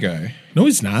straight gay guy. no,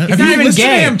 he's not. He's Have not you even listened to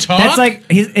gay. him talk? That's like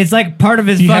it's like part of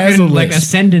his He has fucking a like list.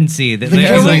 ascendancy. That He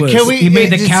has a like, list. he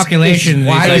made the calculation.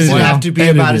 Why He's does like, it well, have to be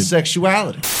about edited. his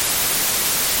sexuality?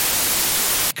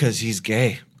 Because he's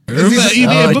gay. Because Because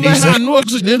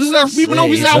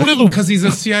he's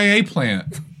a CIA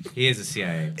plant. he is a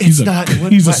CIA. It's a- not.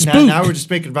 he's a spook. Now we're just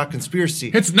making about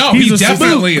conspiracy. It's no. He's He's a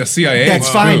definitely a CIA. That's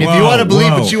agent. fine if you whoa, want to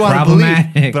believe what you want to believe.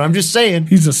 problematic. But I'm just saying.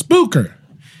 He's a spooker.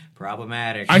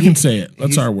 Problematic. I can say it.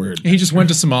 That's our word. He just went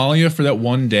to Somalia for that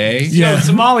one day. Yeah.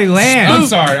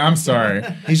 Somaliland. I'm sorry.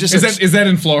 He's just is that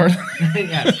in Florida?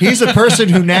 he's a person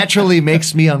who naturally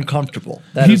makes me uncomfortable.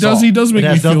 That He is does- all. he does make it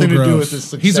me has feel nothing to do gross. with his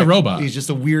success. He's a robot. He's just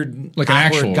a weird, Like an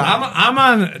awkward actual guy. robot. I'm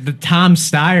on the Tom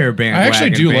Steyer bandwagon. I actually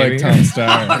do baby. like Tom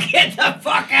Steyer. Get the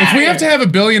fuck out If we have to have a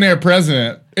billionaire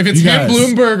president, if it's You him, guys.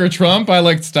 Bloomberg, or Trump, I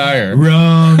like Steyer.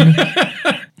 Wrong.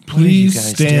 Please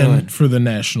guys stand doing? for the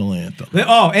national anthem.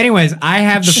 Oh, anyways, I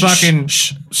have the fucking.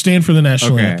 Shh. Stand for the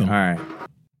national Okay, anthem. all right.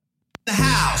 The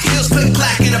house, heels click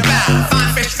clacking about.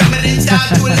 Fine, fresh, feminine style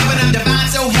to 11. I'm divine,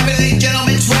 so heavenly,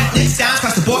 gentlemen, sweating it down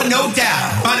across the board, no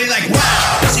doubt. Body like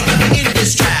wow, she been in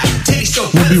this trap. Taste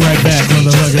so We'll be right back,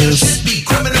 motherfuckers. be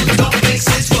criminal, don't make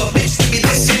sense for a bitch to be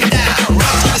listening down.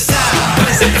 Rock to the side,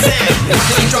 listen to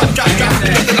sound. Drop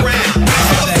to the ground. Drop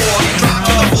to the floor, drop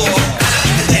to the floor.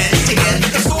 The 10 to get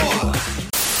the score.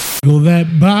 Go that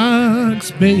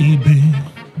box, baby.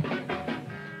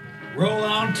 Roll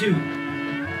on two.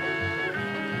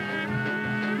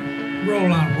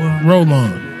 Roll on one. Roll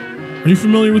on. Are you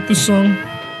familiar with this song?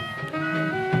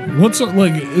 What's it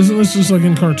like? Isn't this just like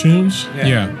in cartoons?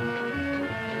 Yeah.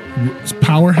 It's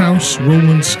Powerhouse,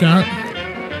 Roland Scott,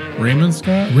 Raymond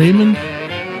Scott? Raymond.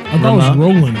 I thought it was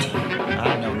Roland. I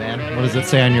don't know, man. What does it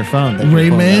say on your phone? that you're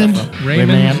pulling Raymond? that from?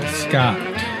 Raymond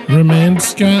Scott. Raymond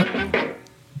Scott.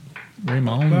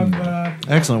 Raymond.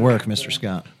 Excellent work, Mr.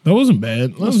 Scott. That wasn't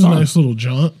bad. That was a nice little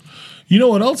jaunt. You know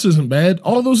what else isn't bad?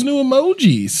 All those new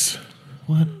emojis.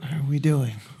 What are we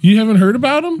doing? You haven't heard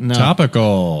about them? No.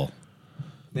 Topical.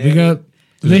 They have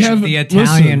the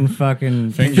Italian listen,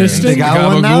 fucking Fisting? They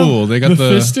got one now? Gabagool. They got The the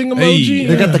fisting emoji?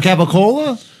 They got the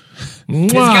capicola?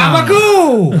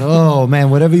 mwah. Oh, man,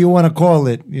 whatever you want to call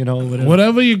it. You know, whatever.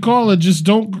 Whatever you call it, just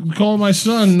don't call my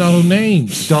son no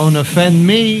names. Don't offend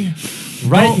me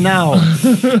right now.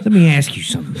 Let me ask you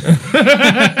something.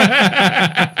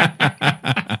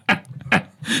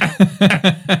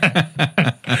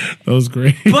 That was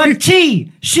great. But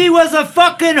she was a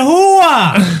fucking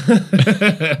hooah.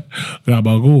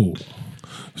 Gabagool.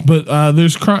 But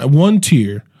there's one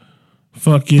tier.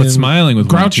 Fucking But smiling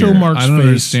with one Groucho tear. Marx I don't face.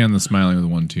 understand the smiling with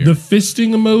one tear. The fisting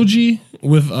emoji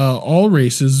with all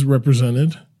races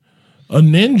represented. A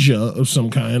ninja of some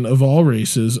kind of all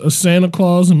races. A Santa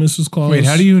Claus, a Mrs. Claus. Wait,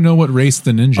 how do you know what race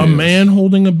the ninja A is? man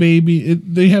holding a baby.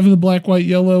 They have the black, white,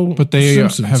 yellow. But they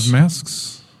Simpsons. have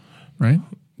masks, right?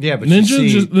 Yeah, but The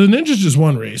ninja's just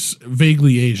one race,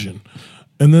 vaguely Asian.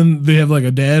 And then they have like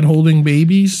a dad holding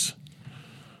babies.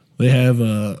 They have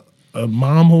a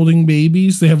mom holding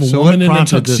babies. They have a so what woman in a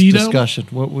prompted this tuxedo. discussion?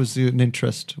 What was the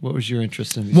interest? What was your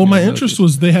interest in these Well, new my emojis? interest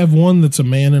was they have one that's a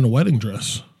man in a wedding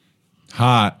dress.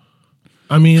 Hot.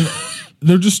 I mean,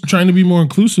 they're just trying to be more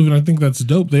inclusive, and I think that's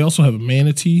dope. They also have a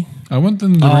manatee, I want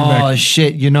them to bring Oh, back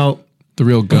shit. You know, the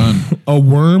real gun. a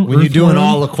worm. when you're doing earthworm.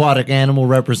 all aquatic animal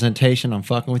representation, I'm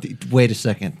fucking with you. Wait a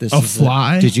second. This A is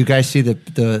fly? Did you guys see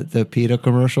the PETA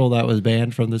commercial that was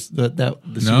banned from this that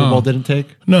the Super Bowl didn't take?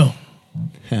 No.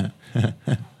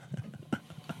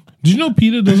 Did you know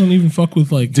PETA doesn't even fuck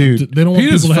with like? Dude, they don't want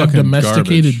PETA's people to have fucking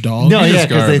domesticated garbage. dogs. No, PETA's yeah,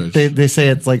 because garbage. they say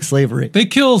it's like slavery. They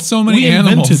kill so many we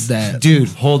animals. invented that. Dude,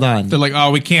 hold on. They're like,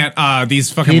 oh, we can't.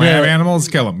 These fucking PETA rare animals,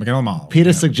 kill them all.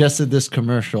 PETA suggested this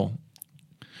commercial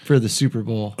for the Super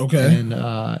Bowl. Okay. And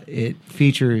it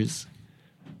features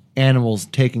animals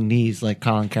taking knees like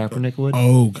Colin Kaepernick would.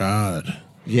 Oh God.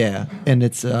 Yeah. And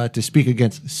it's to speak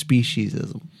against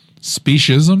speciesism.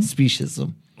 Speciesism.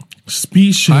 Speciesism.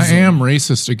 Species. I am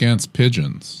racist against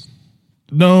pigeons.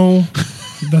 No,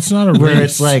 that's not a Where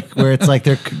race. it's like they're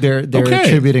Okay.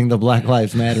 attributing the Black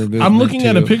Lives Matter movement. I'm looking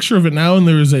at a to- picture of it now, and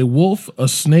there is a wolf, a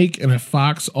snake, and a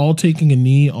fox all taking a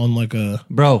knee on like a.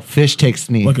 Bro, fish takes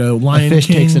knee. Like a Lion fish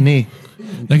King. takes a knee. That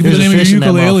could be There's the a name of fish your in that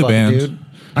ukulele motherfucker, band. dude.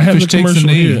 I have Fish the takes a commercial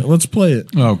knee. here. Let's play it.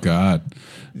 Oh God.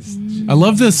 I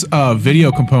love this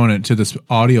video component to this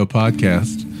audio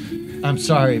podcast. I'm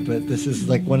sorry, but this is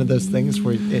like one of those things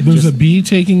where it There's just, a bee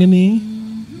taking a knee,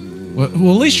 Well, at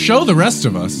least show the rest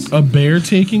of us. a bear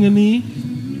taking a knee.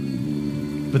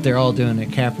 but they're all doing it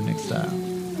Kaepernick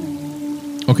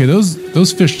style. Okay,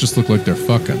 those fish just look like they're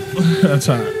fucking. That's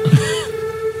hot.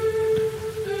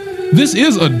 This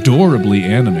is adorably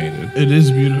animated. It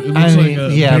is beautiful. It I looks mean,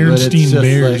 like a yeah, but it's Berenstein just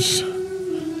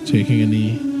Bears taking a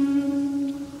knee.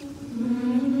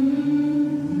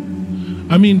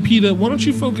 I mean, PETA, why don't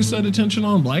you focus that attention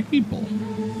on black people?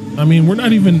 I mean, we're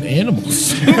not even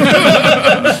animals.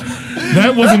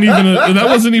 That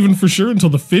wasn't even for sure until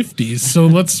the 50s. So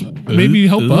let's maybe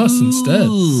help us instead.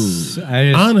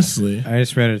 Honestly, I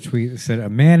just read a tweet that said a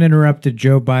man interrupted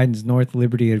Joe Biden's North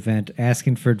Liberty event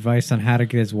asking for advice on how to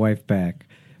get his wife back.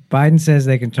 Biden says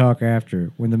they can talk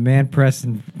after. When the man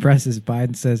presses,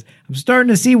 Biden says, "I'm starting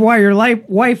to see why your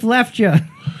wife left you."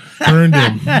 Burned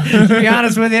him. To be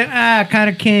honest with you, kind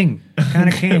of king.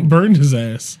 Burned his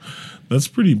ass. That's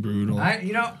pretty brutal.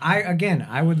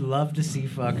 I would love to see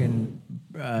fucking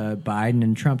Biden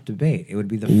and Trump debate. It would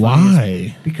be the Why?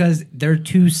 funniest. Because they're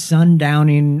two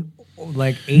sundowning,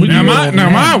 like 80 Now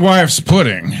my wife's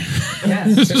pudding.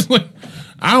 Yes.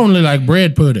 I only like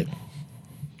bread pudding.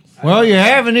 Well, you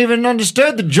haven't even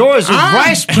understood the joys of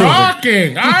rice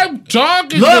pudding. I'm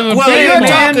talking. Look, you're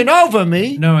talking over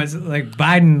me. No, it's like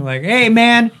Biden, like, hey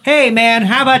man,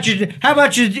 how about you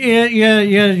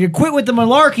quit with the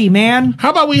malarkey, man?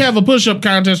 How about we have a push-up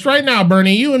contest right now,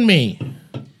 Bernie? You and me.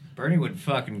 Bernie would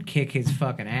fucking kick his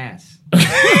fucking ass.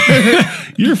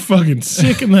 You're fucking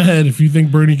sick in the head if you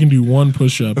think Bernie can do one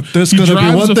push-up. If there's He gonna be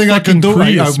drives one a thing I can fucking do,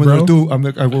 Prius,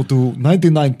 I will do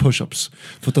 99 push-ups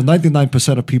for the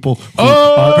 99% of people who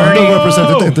Oh! are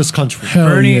underrepresented in this country.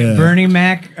 Hell yeah. Bernie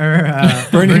Mac or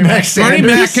Bernie Mac Sanders. Bernie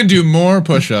Mac can do more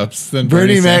push-ups than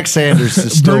Bernie Mac Sanders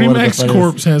is still Bernie one of the Mac's funniest.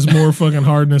 corpse has more fucking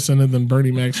hardness in it than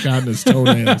Bernie Mac's got in his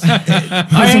toenails.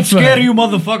 I ain't scared of you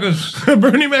motherfuckers.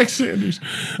 Bernie Mac Sanders.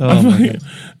 Oh my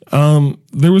God.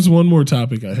 There was one more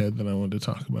topic I had that I wanted to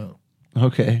talk about.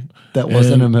 Okay, that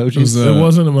wasn't And emojis. It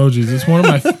wasn't emojis. It's one of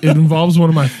my. It involves one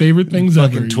of my favorite things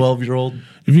ever. Fucking 12-year-old.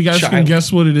 If you guys can child.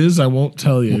 guess what it is, I won't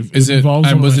tell you. Is it? involves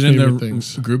one of Was my it in favorite the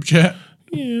things? group chat?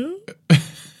 Yeah.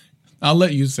 I'll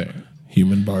let you say it.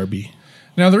 Human Barbie.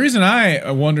 Now, the reason I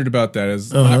wondered about that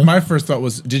is my first thought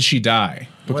was, did she die?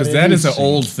 Because What that is is an she?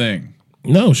 old thing.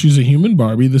 No, she's a human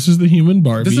Barbie. This is the human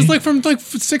Barbie. This is like from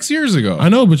 6 years ago. I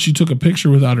know, but she took a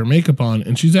picture without her makeup on,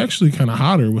 and she's actually kind of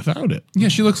hotter without it. Yeah,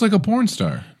 she looks like a porn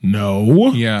star.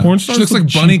 No. Yeah, Porn stars she looks look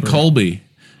like Bunny cheaper. Colby.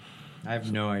 I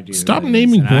have no idea. Stop who that is.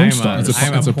 naming And porn I'm stars.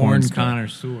 I'm It's a a porn porn star.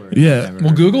 connoisseur. Yeah. Never Well,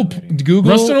 heard Google of it.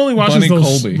 Rustin only watches Bunny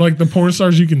those, Colby. like the porn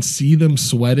stars. You can see them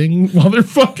sweating while they're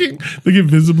fucking. They get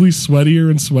visibly sweatier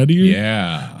and sweatier.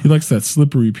 Yeah. He likes that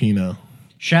slippery Pinot.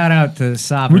 Shout out to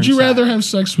Sovereign. Would you rather Side. have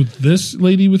sex with this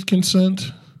lady with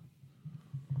consent,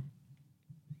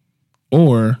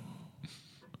 or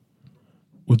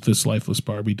with this lifeless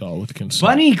Barbie doll with consent?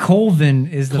 Bunny Colvin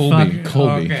is the fucking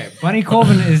Colby. Okay, Bunny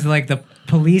Colvin is like the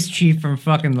police chief from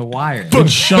fucking The Wire. But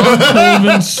Sean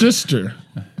Colvin's sister.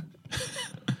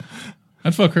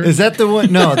 I'd fuck her. Is that the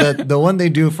one? No, the one they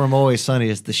do from Always Sunny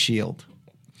is The Shield.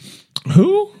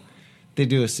 Who? They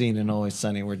do a scene in Always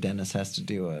Sunny where Dennis has to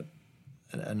do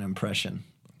an impression.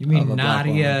 You mean of a black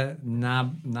Nadia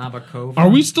Nabokova? Are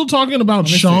we still talking about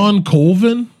Sean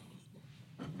Colvin?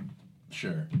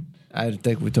 Sure. I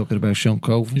think we're talking about Sean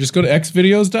Colvin. You just go to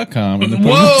xvideos.com and then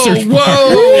Whoa!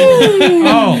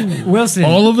 Oh, Wilson.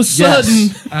 All of a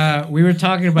sudden, We were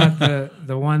talking about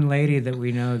the one lady that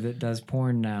we know that does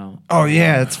porn now. Oh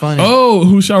yeah, it's funny. oh,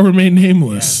 who shall remain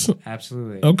nameless?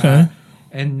 Absolutely. Okay.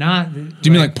 And not. Do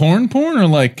you mean like porn or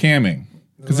like camming?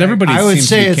 Because everybody I would seems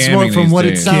say to be it's more camming from these what it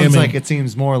days. sounds Camming. like. It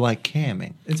seems more like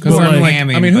camming. It's Because more I'm like,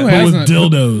 camming. I mean, who but- But with hasn't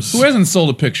dildos. who hasn't sold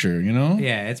a picture? You know?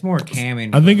 Yeah, it's more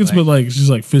camming. I think it's but with like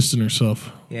she's like fisting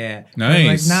herself yeah,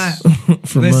 Nice. But, like not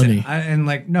for listen, money. and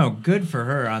like no, good for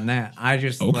her on that. I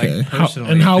just Okay. like How,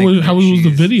 personally. and how think was that how was the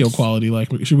she's video quality like?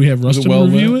 Should we have Was Rustin well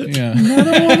review lit? it? Yeah.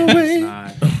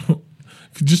 not-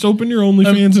 Just open your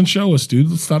OnlyFans and show us, dude.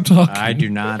 Let's stop talking. I do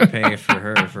not pay for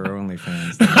her for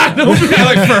OnlyFans. I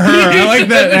like for her. I like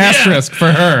that asterisk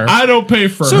for her. I don't pay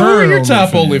for So her. who are your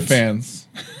top OnlyFans.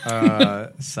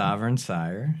 OnlyFans? Sovereign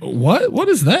Sire What? What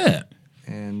is that?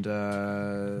 and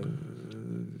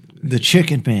The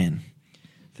Chicken Man.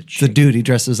 The dude, he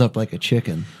dresses up like a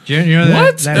chicken. do you know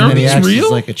What? that Are And he these acts real?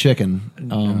 like a chicken.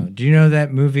 do you know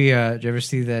that movie? Did you ever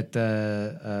see that?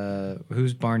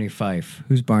 Who's Barney Fife?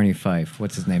 Who's Barney Fife?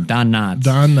 What's his name? Don Knotts.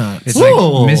 Don Knotts. It's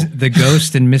Whoa. like the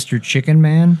Ghost and Mr. Chicken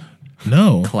Man.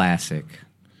 No. Classic.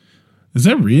 Is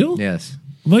that real? Yes.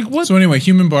 Like what? So anyway,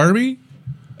 Human Barbie.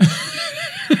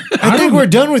 I think we're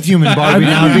done with Human Barbie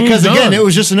think now we because moved again, on. it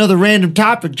was just another random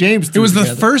topic. James, It was the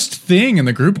together. first thing in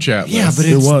the group chat list. Yeah, but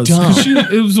it it's was. dumb. 'Cause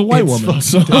it was a white woman.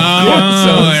 So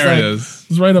Oh, there like- it is.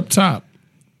 it's right up top.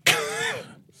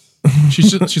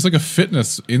 She's like a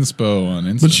fitness inspo on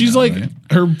Instagram. But she's like, right?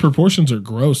 her proportions are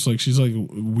gross. Like she's like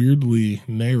weirdly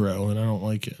narrow, and I don't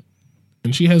like it.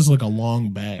 And she has like a long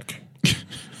back.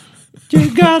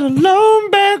 You got a long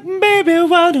back, baby.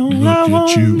 Why don't Look I at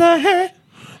want you. that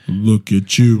Look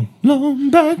at you, long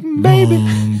back, baby?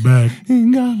 long back.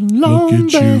 You got a Look long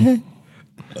at you. back.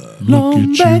 Look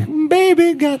Long at back, you,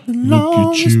 baby, got the Look at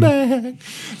longest you. back.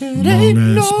 It Long ain't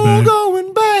ass no back.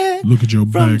 going back Look at your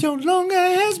from back. your long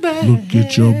ass back. Look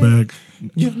at your back.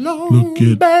 You long Look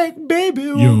at back, baby,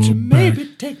 your won't you back, maybe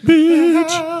take me out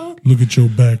bitch. Look at your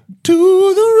back, to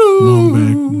the long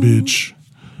room? back, bitch.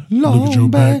 Long Look at your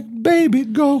back, back, baby,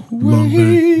 go away. long back,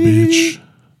 bitch.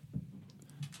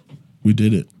 We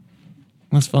did it.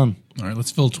 That's fun. All right,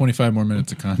 let's fill 25 more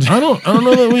minutes of content. I don't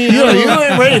know that we. You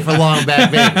ain't ready for long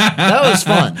back, baby. That was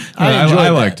fun. I enjoyed I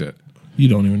that. liked it. You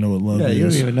don't even know what love Yeah, you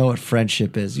is. don't even know what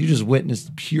friendship is. You just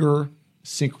witnessed pure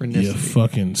synchronicity. You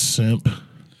fucking simp.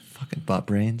 Fucking butt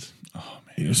brains.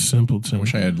 You simpleton. I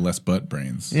wish I had less butt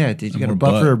brains. Yeah, dude, you got More a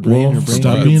butt for a brain. Well, or brain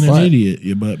stop for a being an butt. idiot,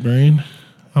 you butt brain.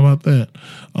 How about that?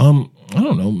 I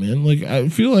don't know, man. Like, I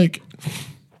feel like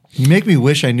You make me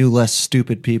wish I knew less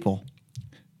stupid people.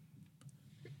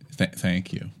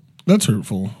 Thank you. that's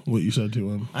hurtful what you said to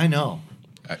him. I know.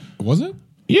 Was it?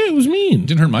 Yeah, it was mean.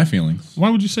 Didn't hurt my feelings. Why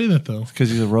would you say that though?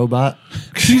 Because he's a robot.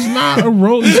 He's not a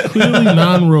He's clearly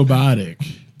non-robotic.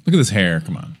 Look at this hair.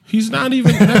 Come on. He's not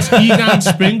even. That's Egon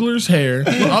Spengler's hair.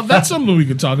 Well, that's something we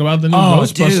could talk about. The new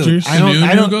Ghostbusters. Dude, I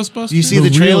don't. New Ghostbusters? You see the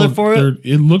trailer for it?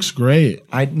 It looks great.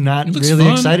 I'm not looks really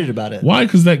fun. excited about it. Why?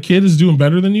 Because that kid is doing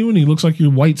better than you, and he looks like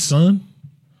your white son.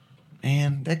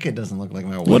 Man, that kid doesn't look like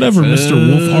my wife. Whatever, Mr.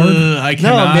 Wolfhard. I No,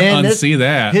 cannot man, unsee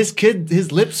that.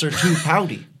 His lips are too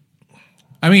pouty.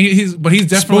 I mean, he's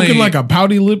definitely Spoken like a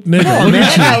pouty lip nigga. Oh, Look man,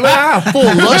 at you. I got full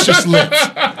luscious lips.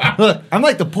 Look, I'm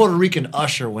like the Puerto Rican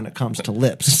Usher when it comes to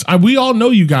lips. We all know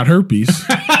you got herpes.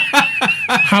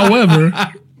 However,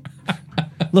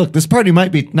 Look, this party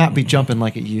might not be jumping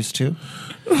like it used to.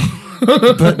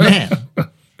 But man,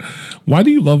 why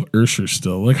do you love Usher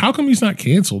still? Like, how come he's not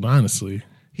canceled, honestly?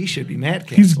 he should be mad.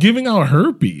 He's Canceled. giving out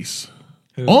herpes.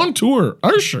 On tour.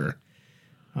 Usher.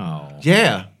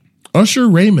 Yeah, Usher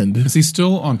Raymond. Is he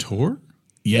still on tour?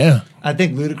 Yeah. I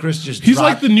think Ludacris just. He's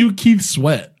dropped- like the new Keith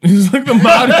Sweat. He's like the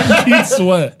modern Keith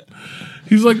Sweat.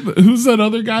 He's like, who's that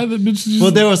other guy that bitch just...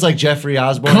 Well, there was like Jeffrey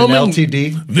Osborne Coming- and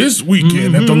LTD. This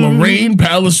weekend at the Lorraine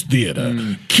Palace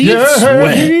Theater, Keith Yeah.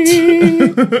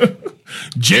 Sweat,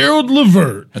 Gerald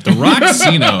Levert, At the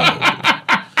Roxino.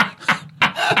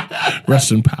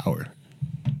 rest in power.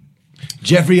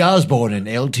 Jeffrey Osborne and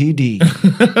LTD.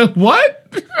 What?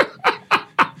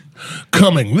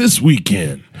 Coming this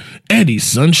weekend, Eddie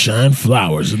Sunshine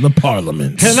Flowers in the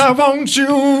Parliament. And I want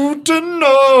you to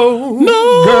know,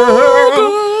 No,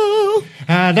 girl,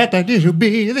 that you'll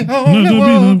be the only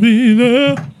one. be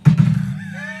there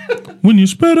when you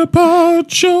spread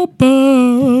apart your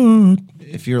butt.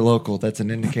 If you're local, that's an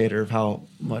indicator of how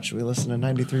much we listen to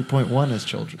 93.1 as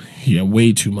children. Yeah,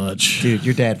 way too much. Dude,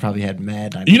 your dad probably had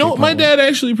mad 93.1. You know, my dad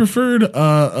actually preferred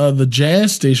the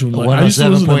jazz station. The I used to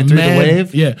listen to 107.3 The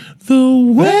Wave? Yeah,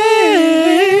 the Wave.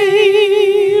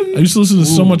 I used to listen to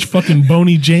so much fucking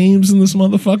Boney James in this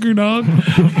motherfucker, dog.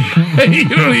 You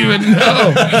don't even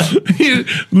know.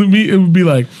 It would be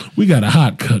like, we got a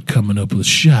hot cut coming up with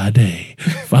Sade,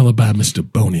 followed by Mr.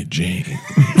 Boney James.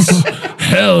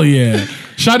 Hell yeah.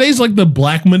 Sade's like the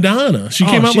Black Madonna. She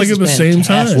came out like at the same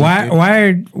time.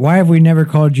 fantastic. Why have we never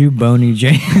called you Boney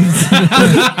James?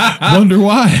 Wonder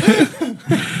why?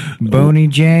 Boney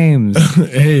James.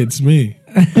 Hey, it's me.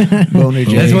 Boney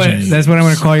That's James. what I'm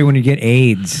going to call you when you get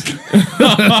AIDS.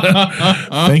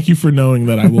 Thank you for knowing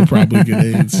that I will probably get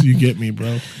AIDS. You get me,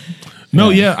 bro. No,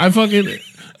 yeah,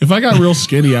 if I got real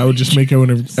skinny, I would just make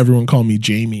everyone call me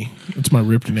Jamie. That's my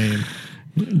ripped name.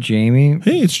 Jamie.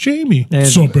 Hey, it's Jamie.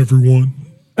 There's- What's up, everyone?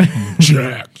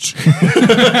 Jacked.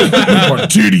 My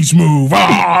titties move.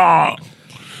 Ah!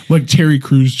 Like Terry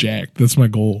Crews jacked. That's my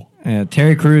goal.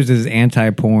 Terry Crews is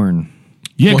anti-porn.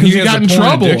 Yeah, Well, because he he has got a in porn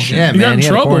trouble. addiction. Yeah, he got man, in he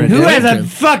had a trouble. porn Who addiction. has a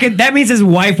fucking... That means his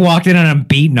wife walked in on him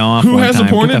beating off. Who one has time. a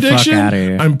porn Get the addiction? Fuck outta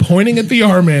here. I'm pointing at the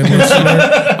R-Man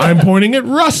listener. I'm pointing at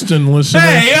Rustin listener.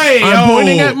 Hey, I'm yo.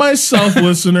 pointing at myself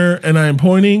listener, and I'm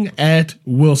pointing at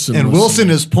Wilson. And listener. Wilson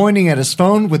is pointing at his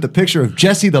phone with a picture of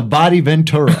Jesse the Body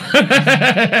Ventura.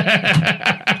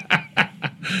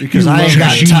 Because I ain't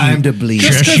got time to bleed.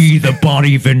 Jesse the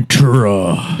Body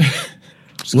Ventura.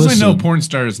 Just because I know porn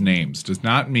stars' names does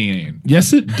not mean.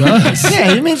 Yes, it does.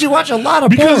 Yeah, it means you watch a lot of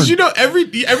Because porn. you know every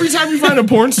time you find a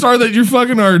porn star that you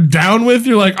fucking are down with,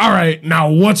 you're like, all right,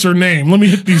 now what's her name? Let me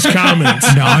hit these comments.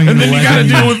 And then you gotta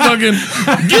deal with fucking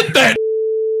get that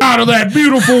out of that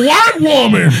beautiful white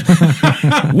woman.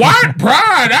 White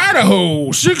Pride,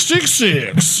 Idaho,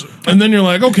 666. And then you're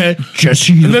like, okay.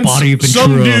 Jesse, And the then body of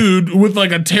some Ventura. dude with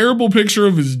like a terrible picture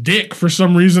of his dick for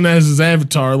some reason as his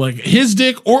avatar, like his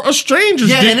dick or a stranger's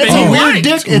Yeah, dick and it's that a he weird liked.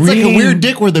 dick. It's like a Reading- weird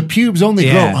dick where the pubes only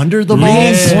grow under the Reading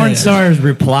balls. porn stars'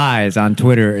 replies on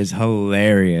Twitter is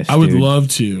hilarious. I would dude. love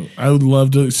to. I would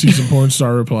love to see some porn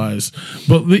star replies.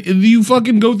 But you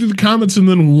fucking go through the comments and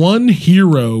then one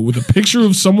hero with a picture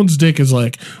of someone's dick is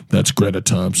like, that's Greta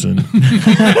Thompson.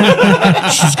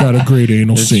 She's got a great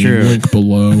anal scene. true. Link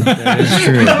below. It's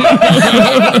true.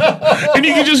 And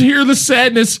you can just hear the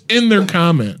sadness in their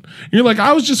comment. You're like,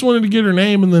 I was just wanting to get her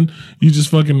name, and then you just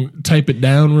fucking type it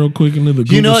down real quick into the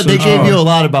Google You know what? They search. gave you a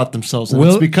lot about themselves, and Will-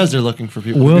 it's because they're looking for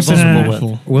people. Wilson to be and, comfortable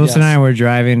I, with. Wilson Yes. and I were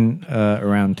driving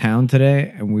around town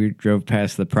today, and we drove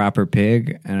past the Proper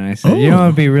Pig, and I said, you know,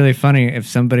 it'd be really funny if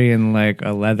somebody in like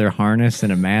a leather harness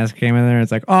and a mask came in there. And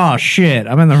it's like, oh shit,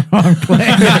 I'm in the wrong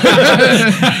place.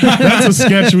 That's a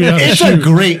sketch we have to It's shoot. a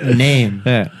great name.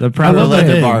 Yeah, the I Proper love that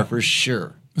Leather name. Bar for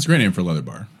sure. That's a great name for a leather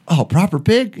bar. Oh, Proper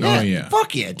Pig? Oh, yeah.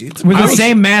 Fuck yeah, dude. It's with the great.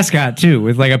 same mascot too,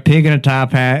 with like a pig in a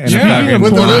top hat and Yeah, a fucking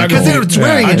with the porn- because it's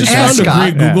wearing I an just found a ascot.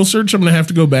 great Google search I'm going to have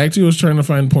to go back to. I was trying to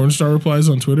find porn star replies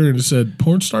on Twitter, and it said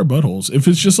porn star buttholes. If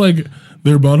it's just like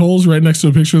their buttholes right next to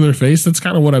a picture of their face, that's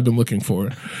kind of what I've been looking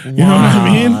for. You know what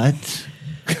I mean? What?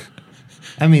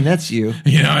 I mean, that's you.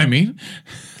 You know what I mean?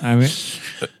 I mean,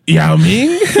 Yao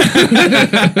Ming?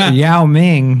 Yao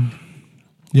Ming.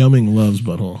 Yao Ming loves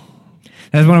butthole.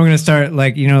 That's when I'm gonna start,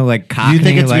 like, you know, like Do Cockney. you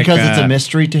think it's like, because it's a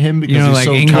mystery to him? Because You know, he's like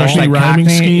so English, tall? like rhyming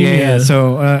Cockney. scheme? Yeah, Yeah.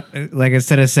 So, like,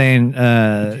 instead of saying, you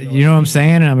know what I'm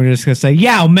saying, I'm just gonna say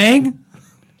Yao Ming.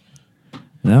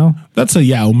 No, That's a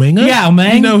Yao Ming. Yao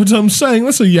Ming. You know what I'm saying?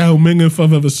 That's a Yao Ming if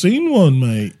I've ever seen one,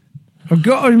 mate. Or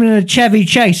go to Chevy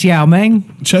Chase, Yao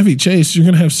Ming. Chevy Chase, you're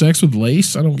going to have sex with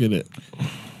lace? I don't get it.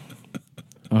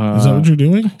 Is that what you're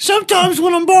doing? Sometimes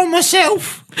when I'm by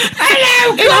myself,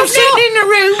 hello, and I'm sitting in the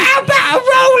room. How about a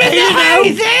roll in the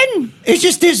hay then? It's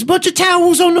just there's a bunch of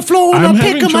towels on the floor, and I'm I pick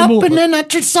having them up, trouble- and then I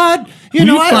decide, Will you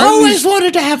know, you I've find always these-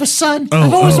 wanted to have a son. Oh,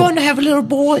 I've always oh. wanted to have a little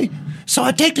boy. So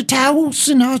I take the towels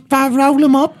and I roll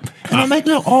them up, and I make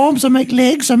little arms, I make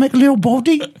legs, I make a little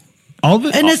body. All the,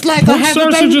 And it's like porn I have a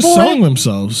stars are baby just boy. selling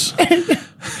themselves.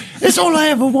 That's all I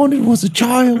ever wanted was a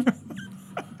child.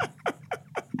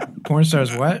 Porn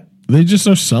stars, what? They just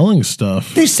are selling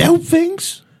stuff. They sell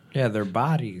things, Yeah, their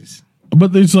bodies.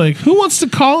 But there's like, who wants to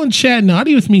call and chat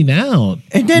naughty with me now?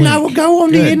 and then I will go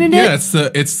on the internet. Yeah,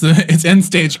 it's end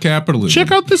stage capitalism.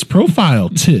 Check out this profile,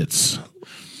 tits.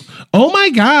 Oh my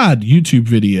God, YouTube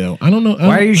video. I don't know.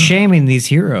 Why are you shaming these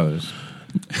heroes?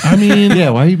 I mean, Yeah,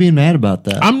 why are you being mad about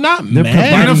that? I'm not Mine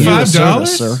mad. of You a $5?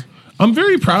 service, sir. I'm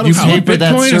very proud You of how pay for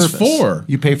that Bitcoin is service. For.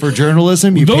 You pay for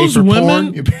journalism. You pay Those for women-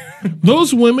 porn. You pay-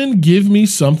 Those women give me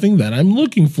something that I'm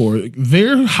looking for.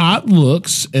 Their hot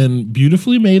looks and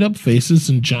beautifully made up faces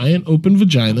and giant open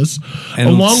vaginas,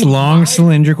 And long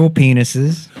cylindrical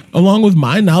penises. along with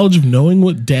my knowledge of knowing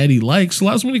what daddy likes,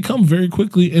 allows me to come very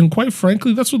quickly. And quite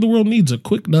frankly, that's what the world needs: a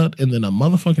quick nut and then a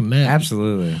motherfucking nap.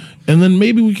 Absolutely. And then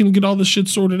maybe we can get all this shit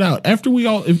sorted out. After we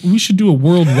should do a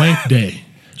World Wank Day.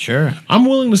 Sure. I'm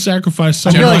willing to sacrifice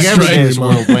some I feel of my like every day strike. is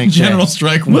World Wank Day. General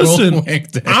Strike Listen, World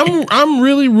Wank Day. I'm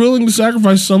really willing to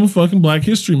sacrifice some fucking Black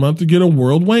History Month to get a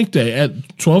World Wank Day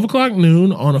at 12 o'clock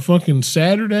noon on a fucking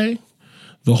Saturday.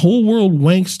 The whole world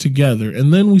wanks together,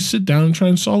 and then we sit down and try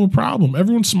and solve a problem.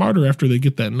 Everyone's smarter after they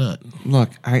get that nut.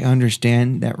 Look, I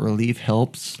understand that relief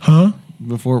helps Huh?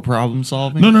 before problem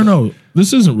solving. No.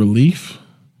 This isn't relief.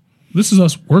 This is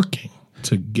us working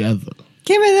together.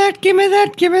 Give me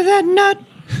that nut.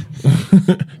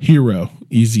 Hero,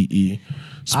 Easy E.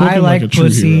 Spoken I like a true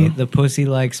pussy. hero. The pussy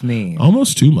likes me.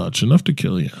 Almost too much, enough to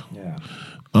kill you. Yeah.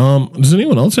 Does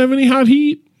anyone else have any hot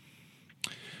heat?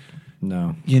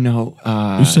 No. You know,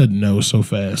 You said no so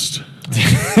fast.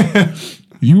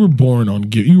 You were born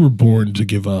to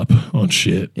give up on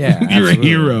shit. Yeah, you're absolutely. a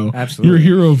hero. Absolutely. You're a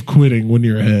hero of quitting when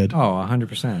you're ahead. Oh,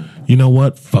 100%. You know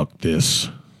what? Fuck this.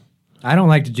 I don't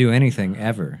like to do anything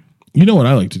ever. You know what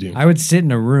I like to do? I would sit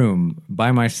in a room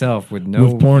by myself with no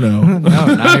With porno. No, not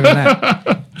even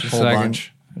that. Just Whole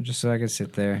bunch. Just so I can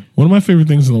sit there. One of my favorite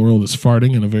things in the world is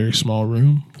farting in a very small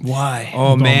room. why?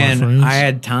 Oh my man, friends. I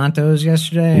had Tontos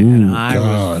yesterday, Ooh, and I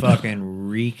God. was fucking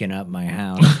reeking up my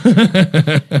house.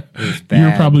 It was bad.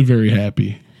 You're probably very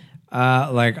happy.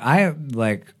 I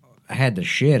had to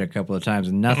shit a couple of times,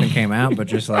 and nothing came out, but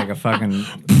just like a fucking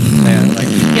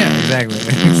yeah, exactly,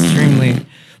 extremely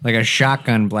like a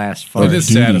shotgun blast fart. It is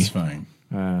duty. satisfying.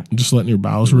 Just letting your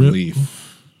bowels rip.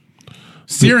 Relief.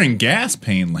 Searing gas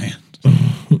pain land.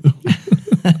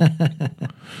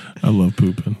 I love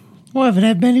pooping. Well, I haven't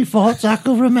had many farts I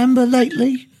can remember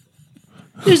lately.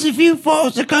 There's a few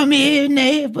faults that come here and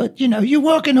there, but you're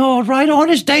working hard, right?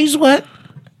 Honest day's work.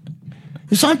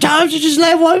 Sometimes you just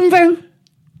let one through.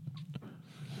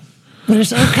 But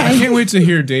it's okay. I can't wait to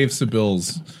hear Dave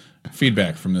Sebille's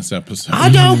feedback from this episode. I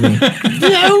don't know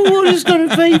what it's going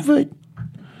to be, but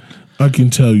I can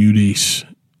tell you this.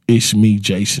 It's me,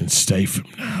 Jason Statham,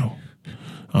 now.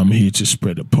 I'm here to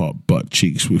spread apart butt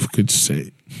cheeks with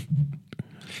consent.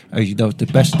 The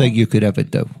best thing you could ever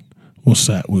do What's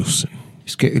that, Wilson?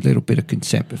 is get a little bit of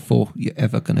consent before you're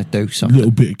ever going to do A something.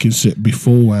 little bit of consent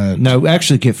beforehand. No,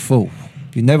 actually get full.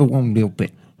 You never want a little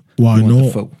bit. Why You want the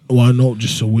not? full. Why not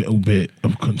just a little bit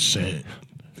of consent?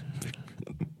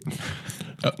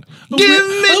 Give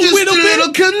me just a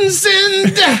little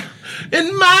consent,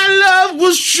 and my love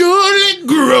will surely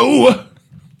grow.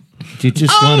 You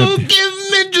just Oh, want to. give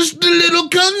me just a little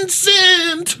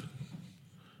consent.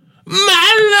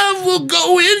 My love will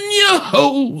go in your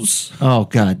hose. Oh,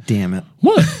 God damn it.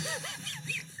 What?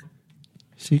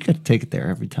 So you got to take it there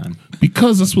every time.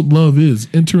 Because that's what love is,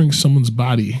 entering someone's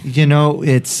body.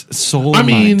 It's soul. I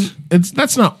mean, mind.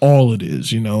 that's not all it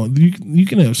is, You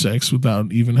can have sex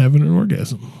without even having an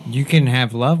orgasm. You can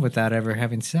have love without ever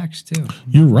having sex too.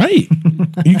 You're right.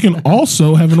 You can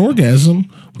also have an orgasm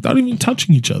without even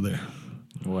touching each other.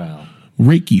 Well,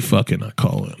 Reiki fucking, I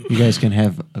call it. You guys can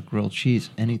have a grilled cheese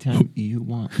anytime you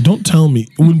want. Don't tell me.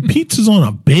 When pizza's on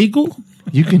a bagel,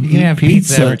 You can eat have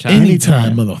pizza pizza every time.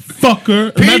 anytime,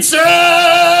 motherfucker. Pizza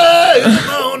in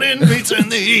the morning, pizza in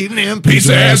the evening,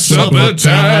 pizza at supper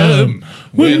time.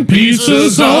 When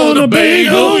pizza's on a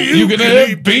bagel, you can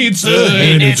have pizza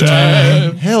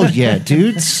anytime. Hell yeah,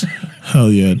 dudes.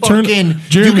 Hell yeah. Fucking,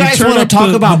 Jeremy, you guys turn want to up talk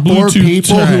the about poor Bluetooth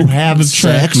people track, who have the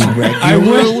sex track.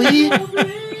 regularly?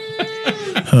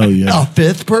 Hell yeah. A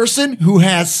fifth person who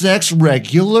has sex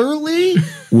regularly?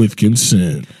 With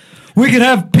consent. we can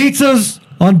have pizzas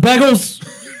on bagels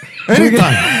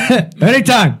Anytime.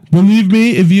 anytime. Believe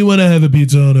me, if you want to have a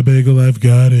pizza on a bagel, I've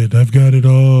got it. I've got it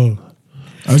all.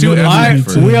 too heavy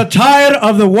for We are tired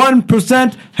of the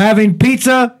 1% having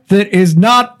pizza that is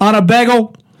not on a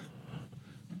bagel.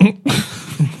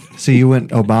 So you went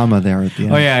Obama there at the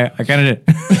end. Oh yeah, I kind of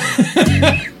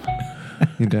did.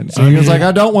 You did. So he was like,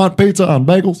 I don't want pizza on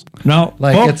bagels. No,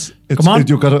 Like oh, it's come on.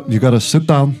 you gotta sit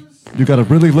down. You gotta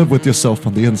really live with yourself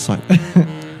on the inside.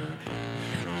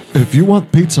 If you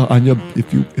want pizza on your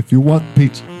if you want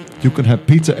pizza, you can have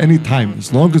pizza anytime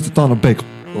as long as it's on a bagel.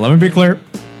 Let me be clear.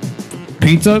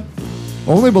 Pizza.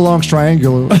 Only belongs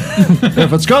triangular.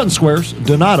 If it's cut in squares,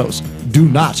 Donato's do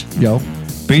not, yo.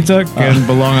 Pizza can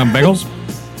belong on bagels.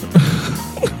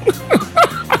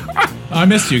 I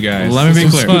missed you guys. Let me be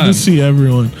This was clear. Good fun. to see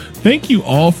everyone. Thank you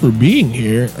all for being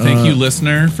here. Thank you,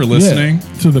 listener, for listening.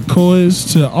 Yeah, to the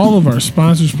Coys, to all of our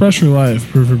sponsors, Pressure Life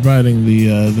for providing the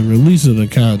release of the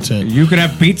content. You can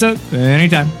have pizza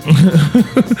anytime.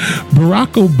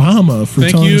 Barack Obama for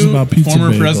Thank telling us you, about pizza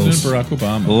former bagels. President Barack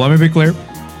Obama. Let me be clear.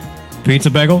 Pizza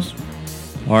bagels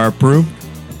are approved.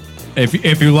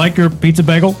 If you like your pizza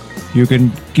bagel, you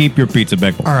can keep your pizza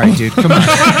bagel. All right, dude, come on.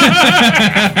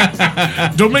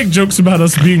 Don't make jokes about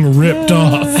us being ripped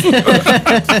off.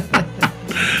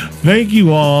 Thank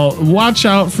you all. Watch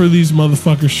out for these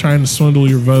motherfuckers trying to swindle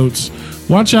your votes.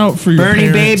 Watch out for your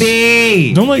Bernie parents.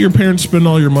 baby. Don't let your parents spend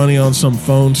all your money on some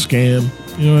phone scam.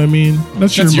 You know what I mean?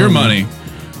 That's your money.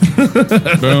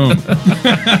 Boom.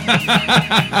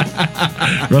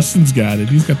 Rustin's got it.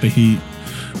 He's got the heat.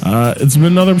 It's been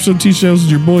another episode of T-Shows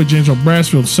with your boy James L.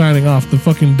 Brassfield signing off. The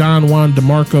fucking Don Juan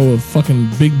DeMarco of fucking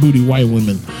big booty white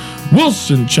women.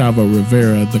 Wilson Chavo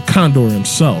Rivera, the Condor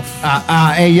himself.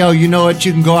 Hey, yo, you know what?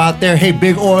 You can go out there. Hey,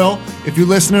 Big Oil, if you're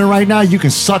listening right now, you can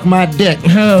suck my dick.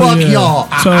 Hell Fuck yeah. y'all.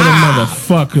 Tell them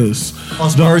motherfuckers.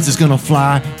 Us birds is gonna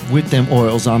fly with them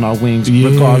oils on our wings, Yeah,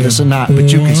 regardless or not.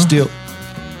 But you boy. can still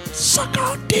suck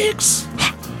our dicks.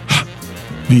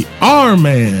 The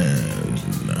R-Man.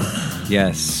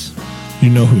 Yes. You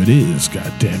know who it is,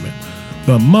 goddammit.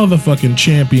 The motherfucking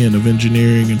champion of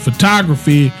engineering and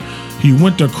photography. He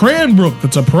went to Cranbrook.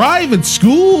 That's a private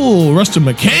school. Rustin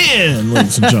McCann,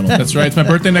 ladies and gentlemen. That's right. It's my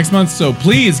birthday next month, so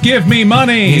please give me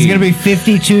money. He's gonna be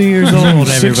 52 years old.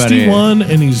 He's Everybody. 61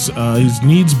 and he's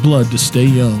needs blood to stay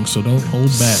young, so don't hold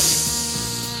back.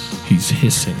 He's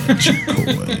hissing at you,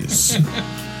 boys.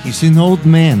 He's an old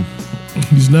man.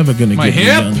 He's never gonna My get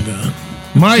hip? younger.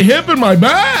 My hip and my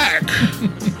back.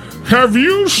 Have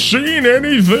you seen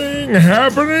anything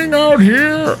happening out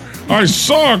here? I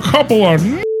saw a couple of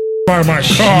by my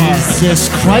car. Jesus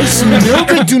Christ,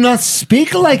 Milka, do not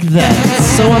speak like that.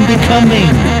 So unbecoming.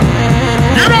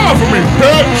 Get off of me,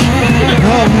 bitch!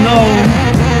 Oh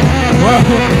no.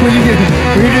 Were you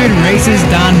doing racist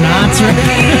Don Knotts?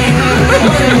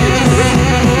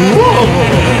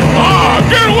 Ah,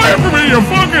 get away from me, you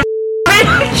fucking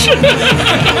bitch!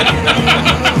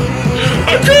 I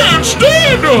can't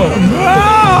stand them!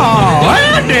 Oh,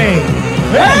 Andy!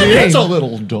 Andy! It's a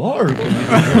little dark.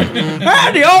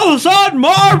 Andy, all of a sudden,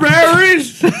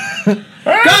 Marbury's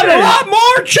got a lot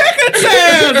more chicken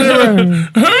sandwich.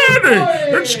 Andy,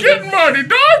 it's getting mighty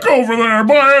dark over there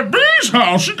by Aunt Bee's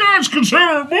house. You guys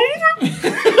consider moving?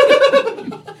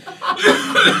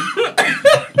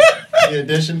 In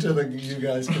addition to the you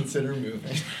guys consider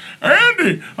moving.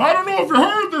 Andy, I don't know if you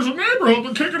heard, there's a neighborhood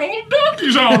they're kicking all the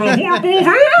donkeys out of. Want to move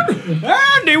in?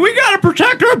 Andy, we got to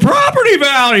protect our property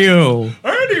value.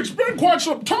 Andy, it's been quite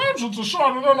some time since I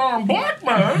saw an unarmed black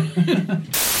man.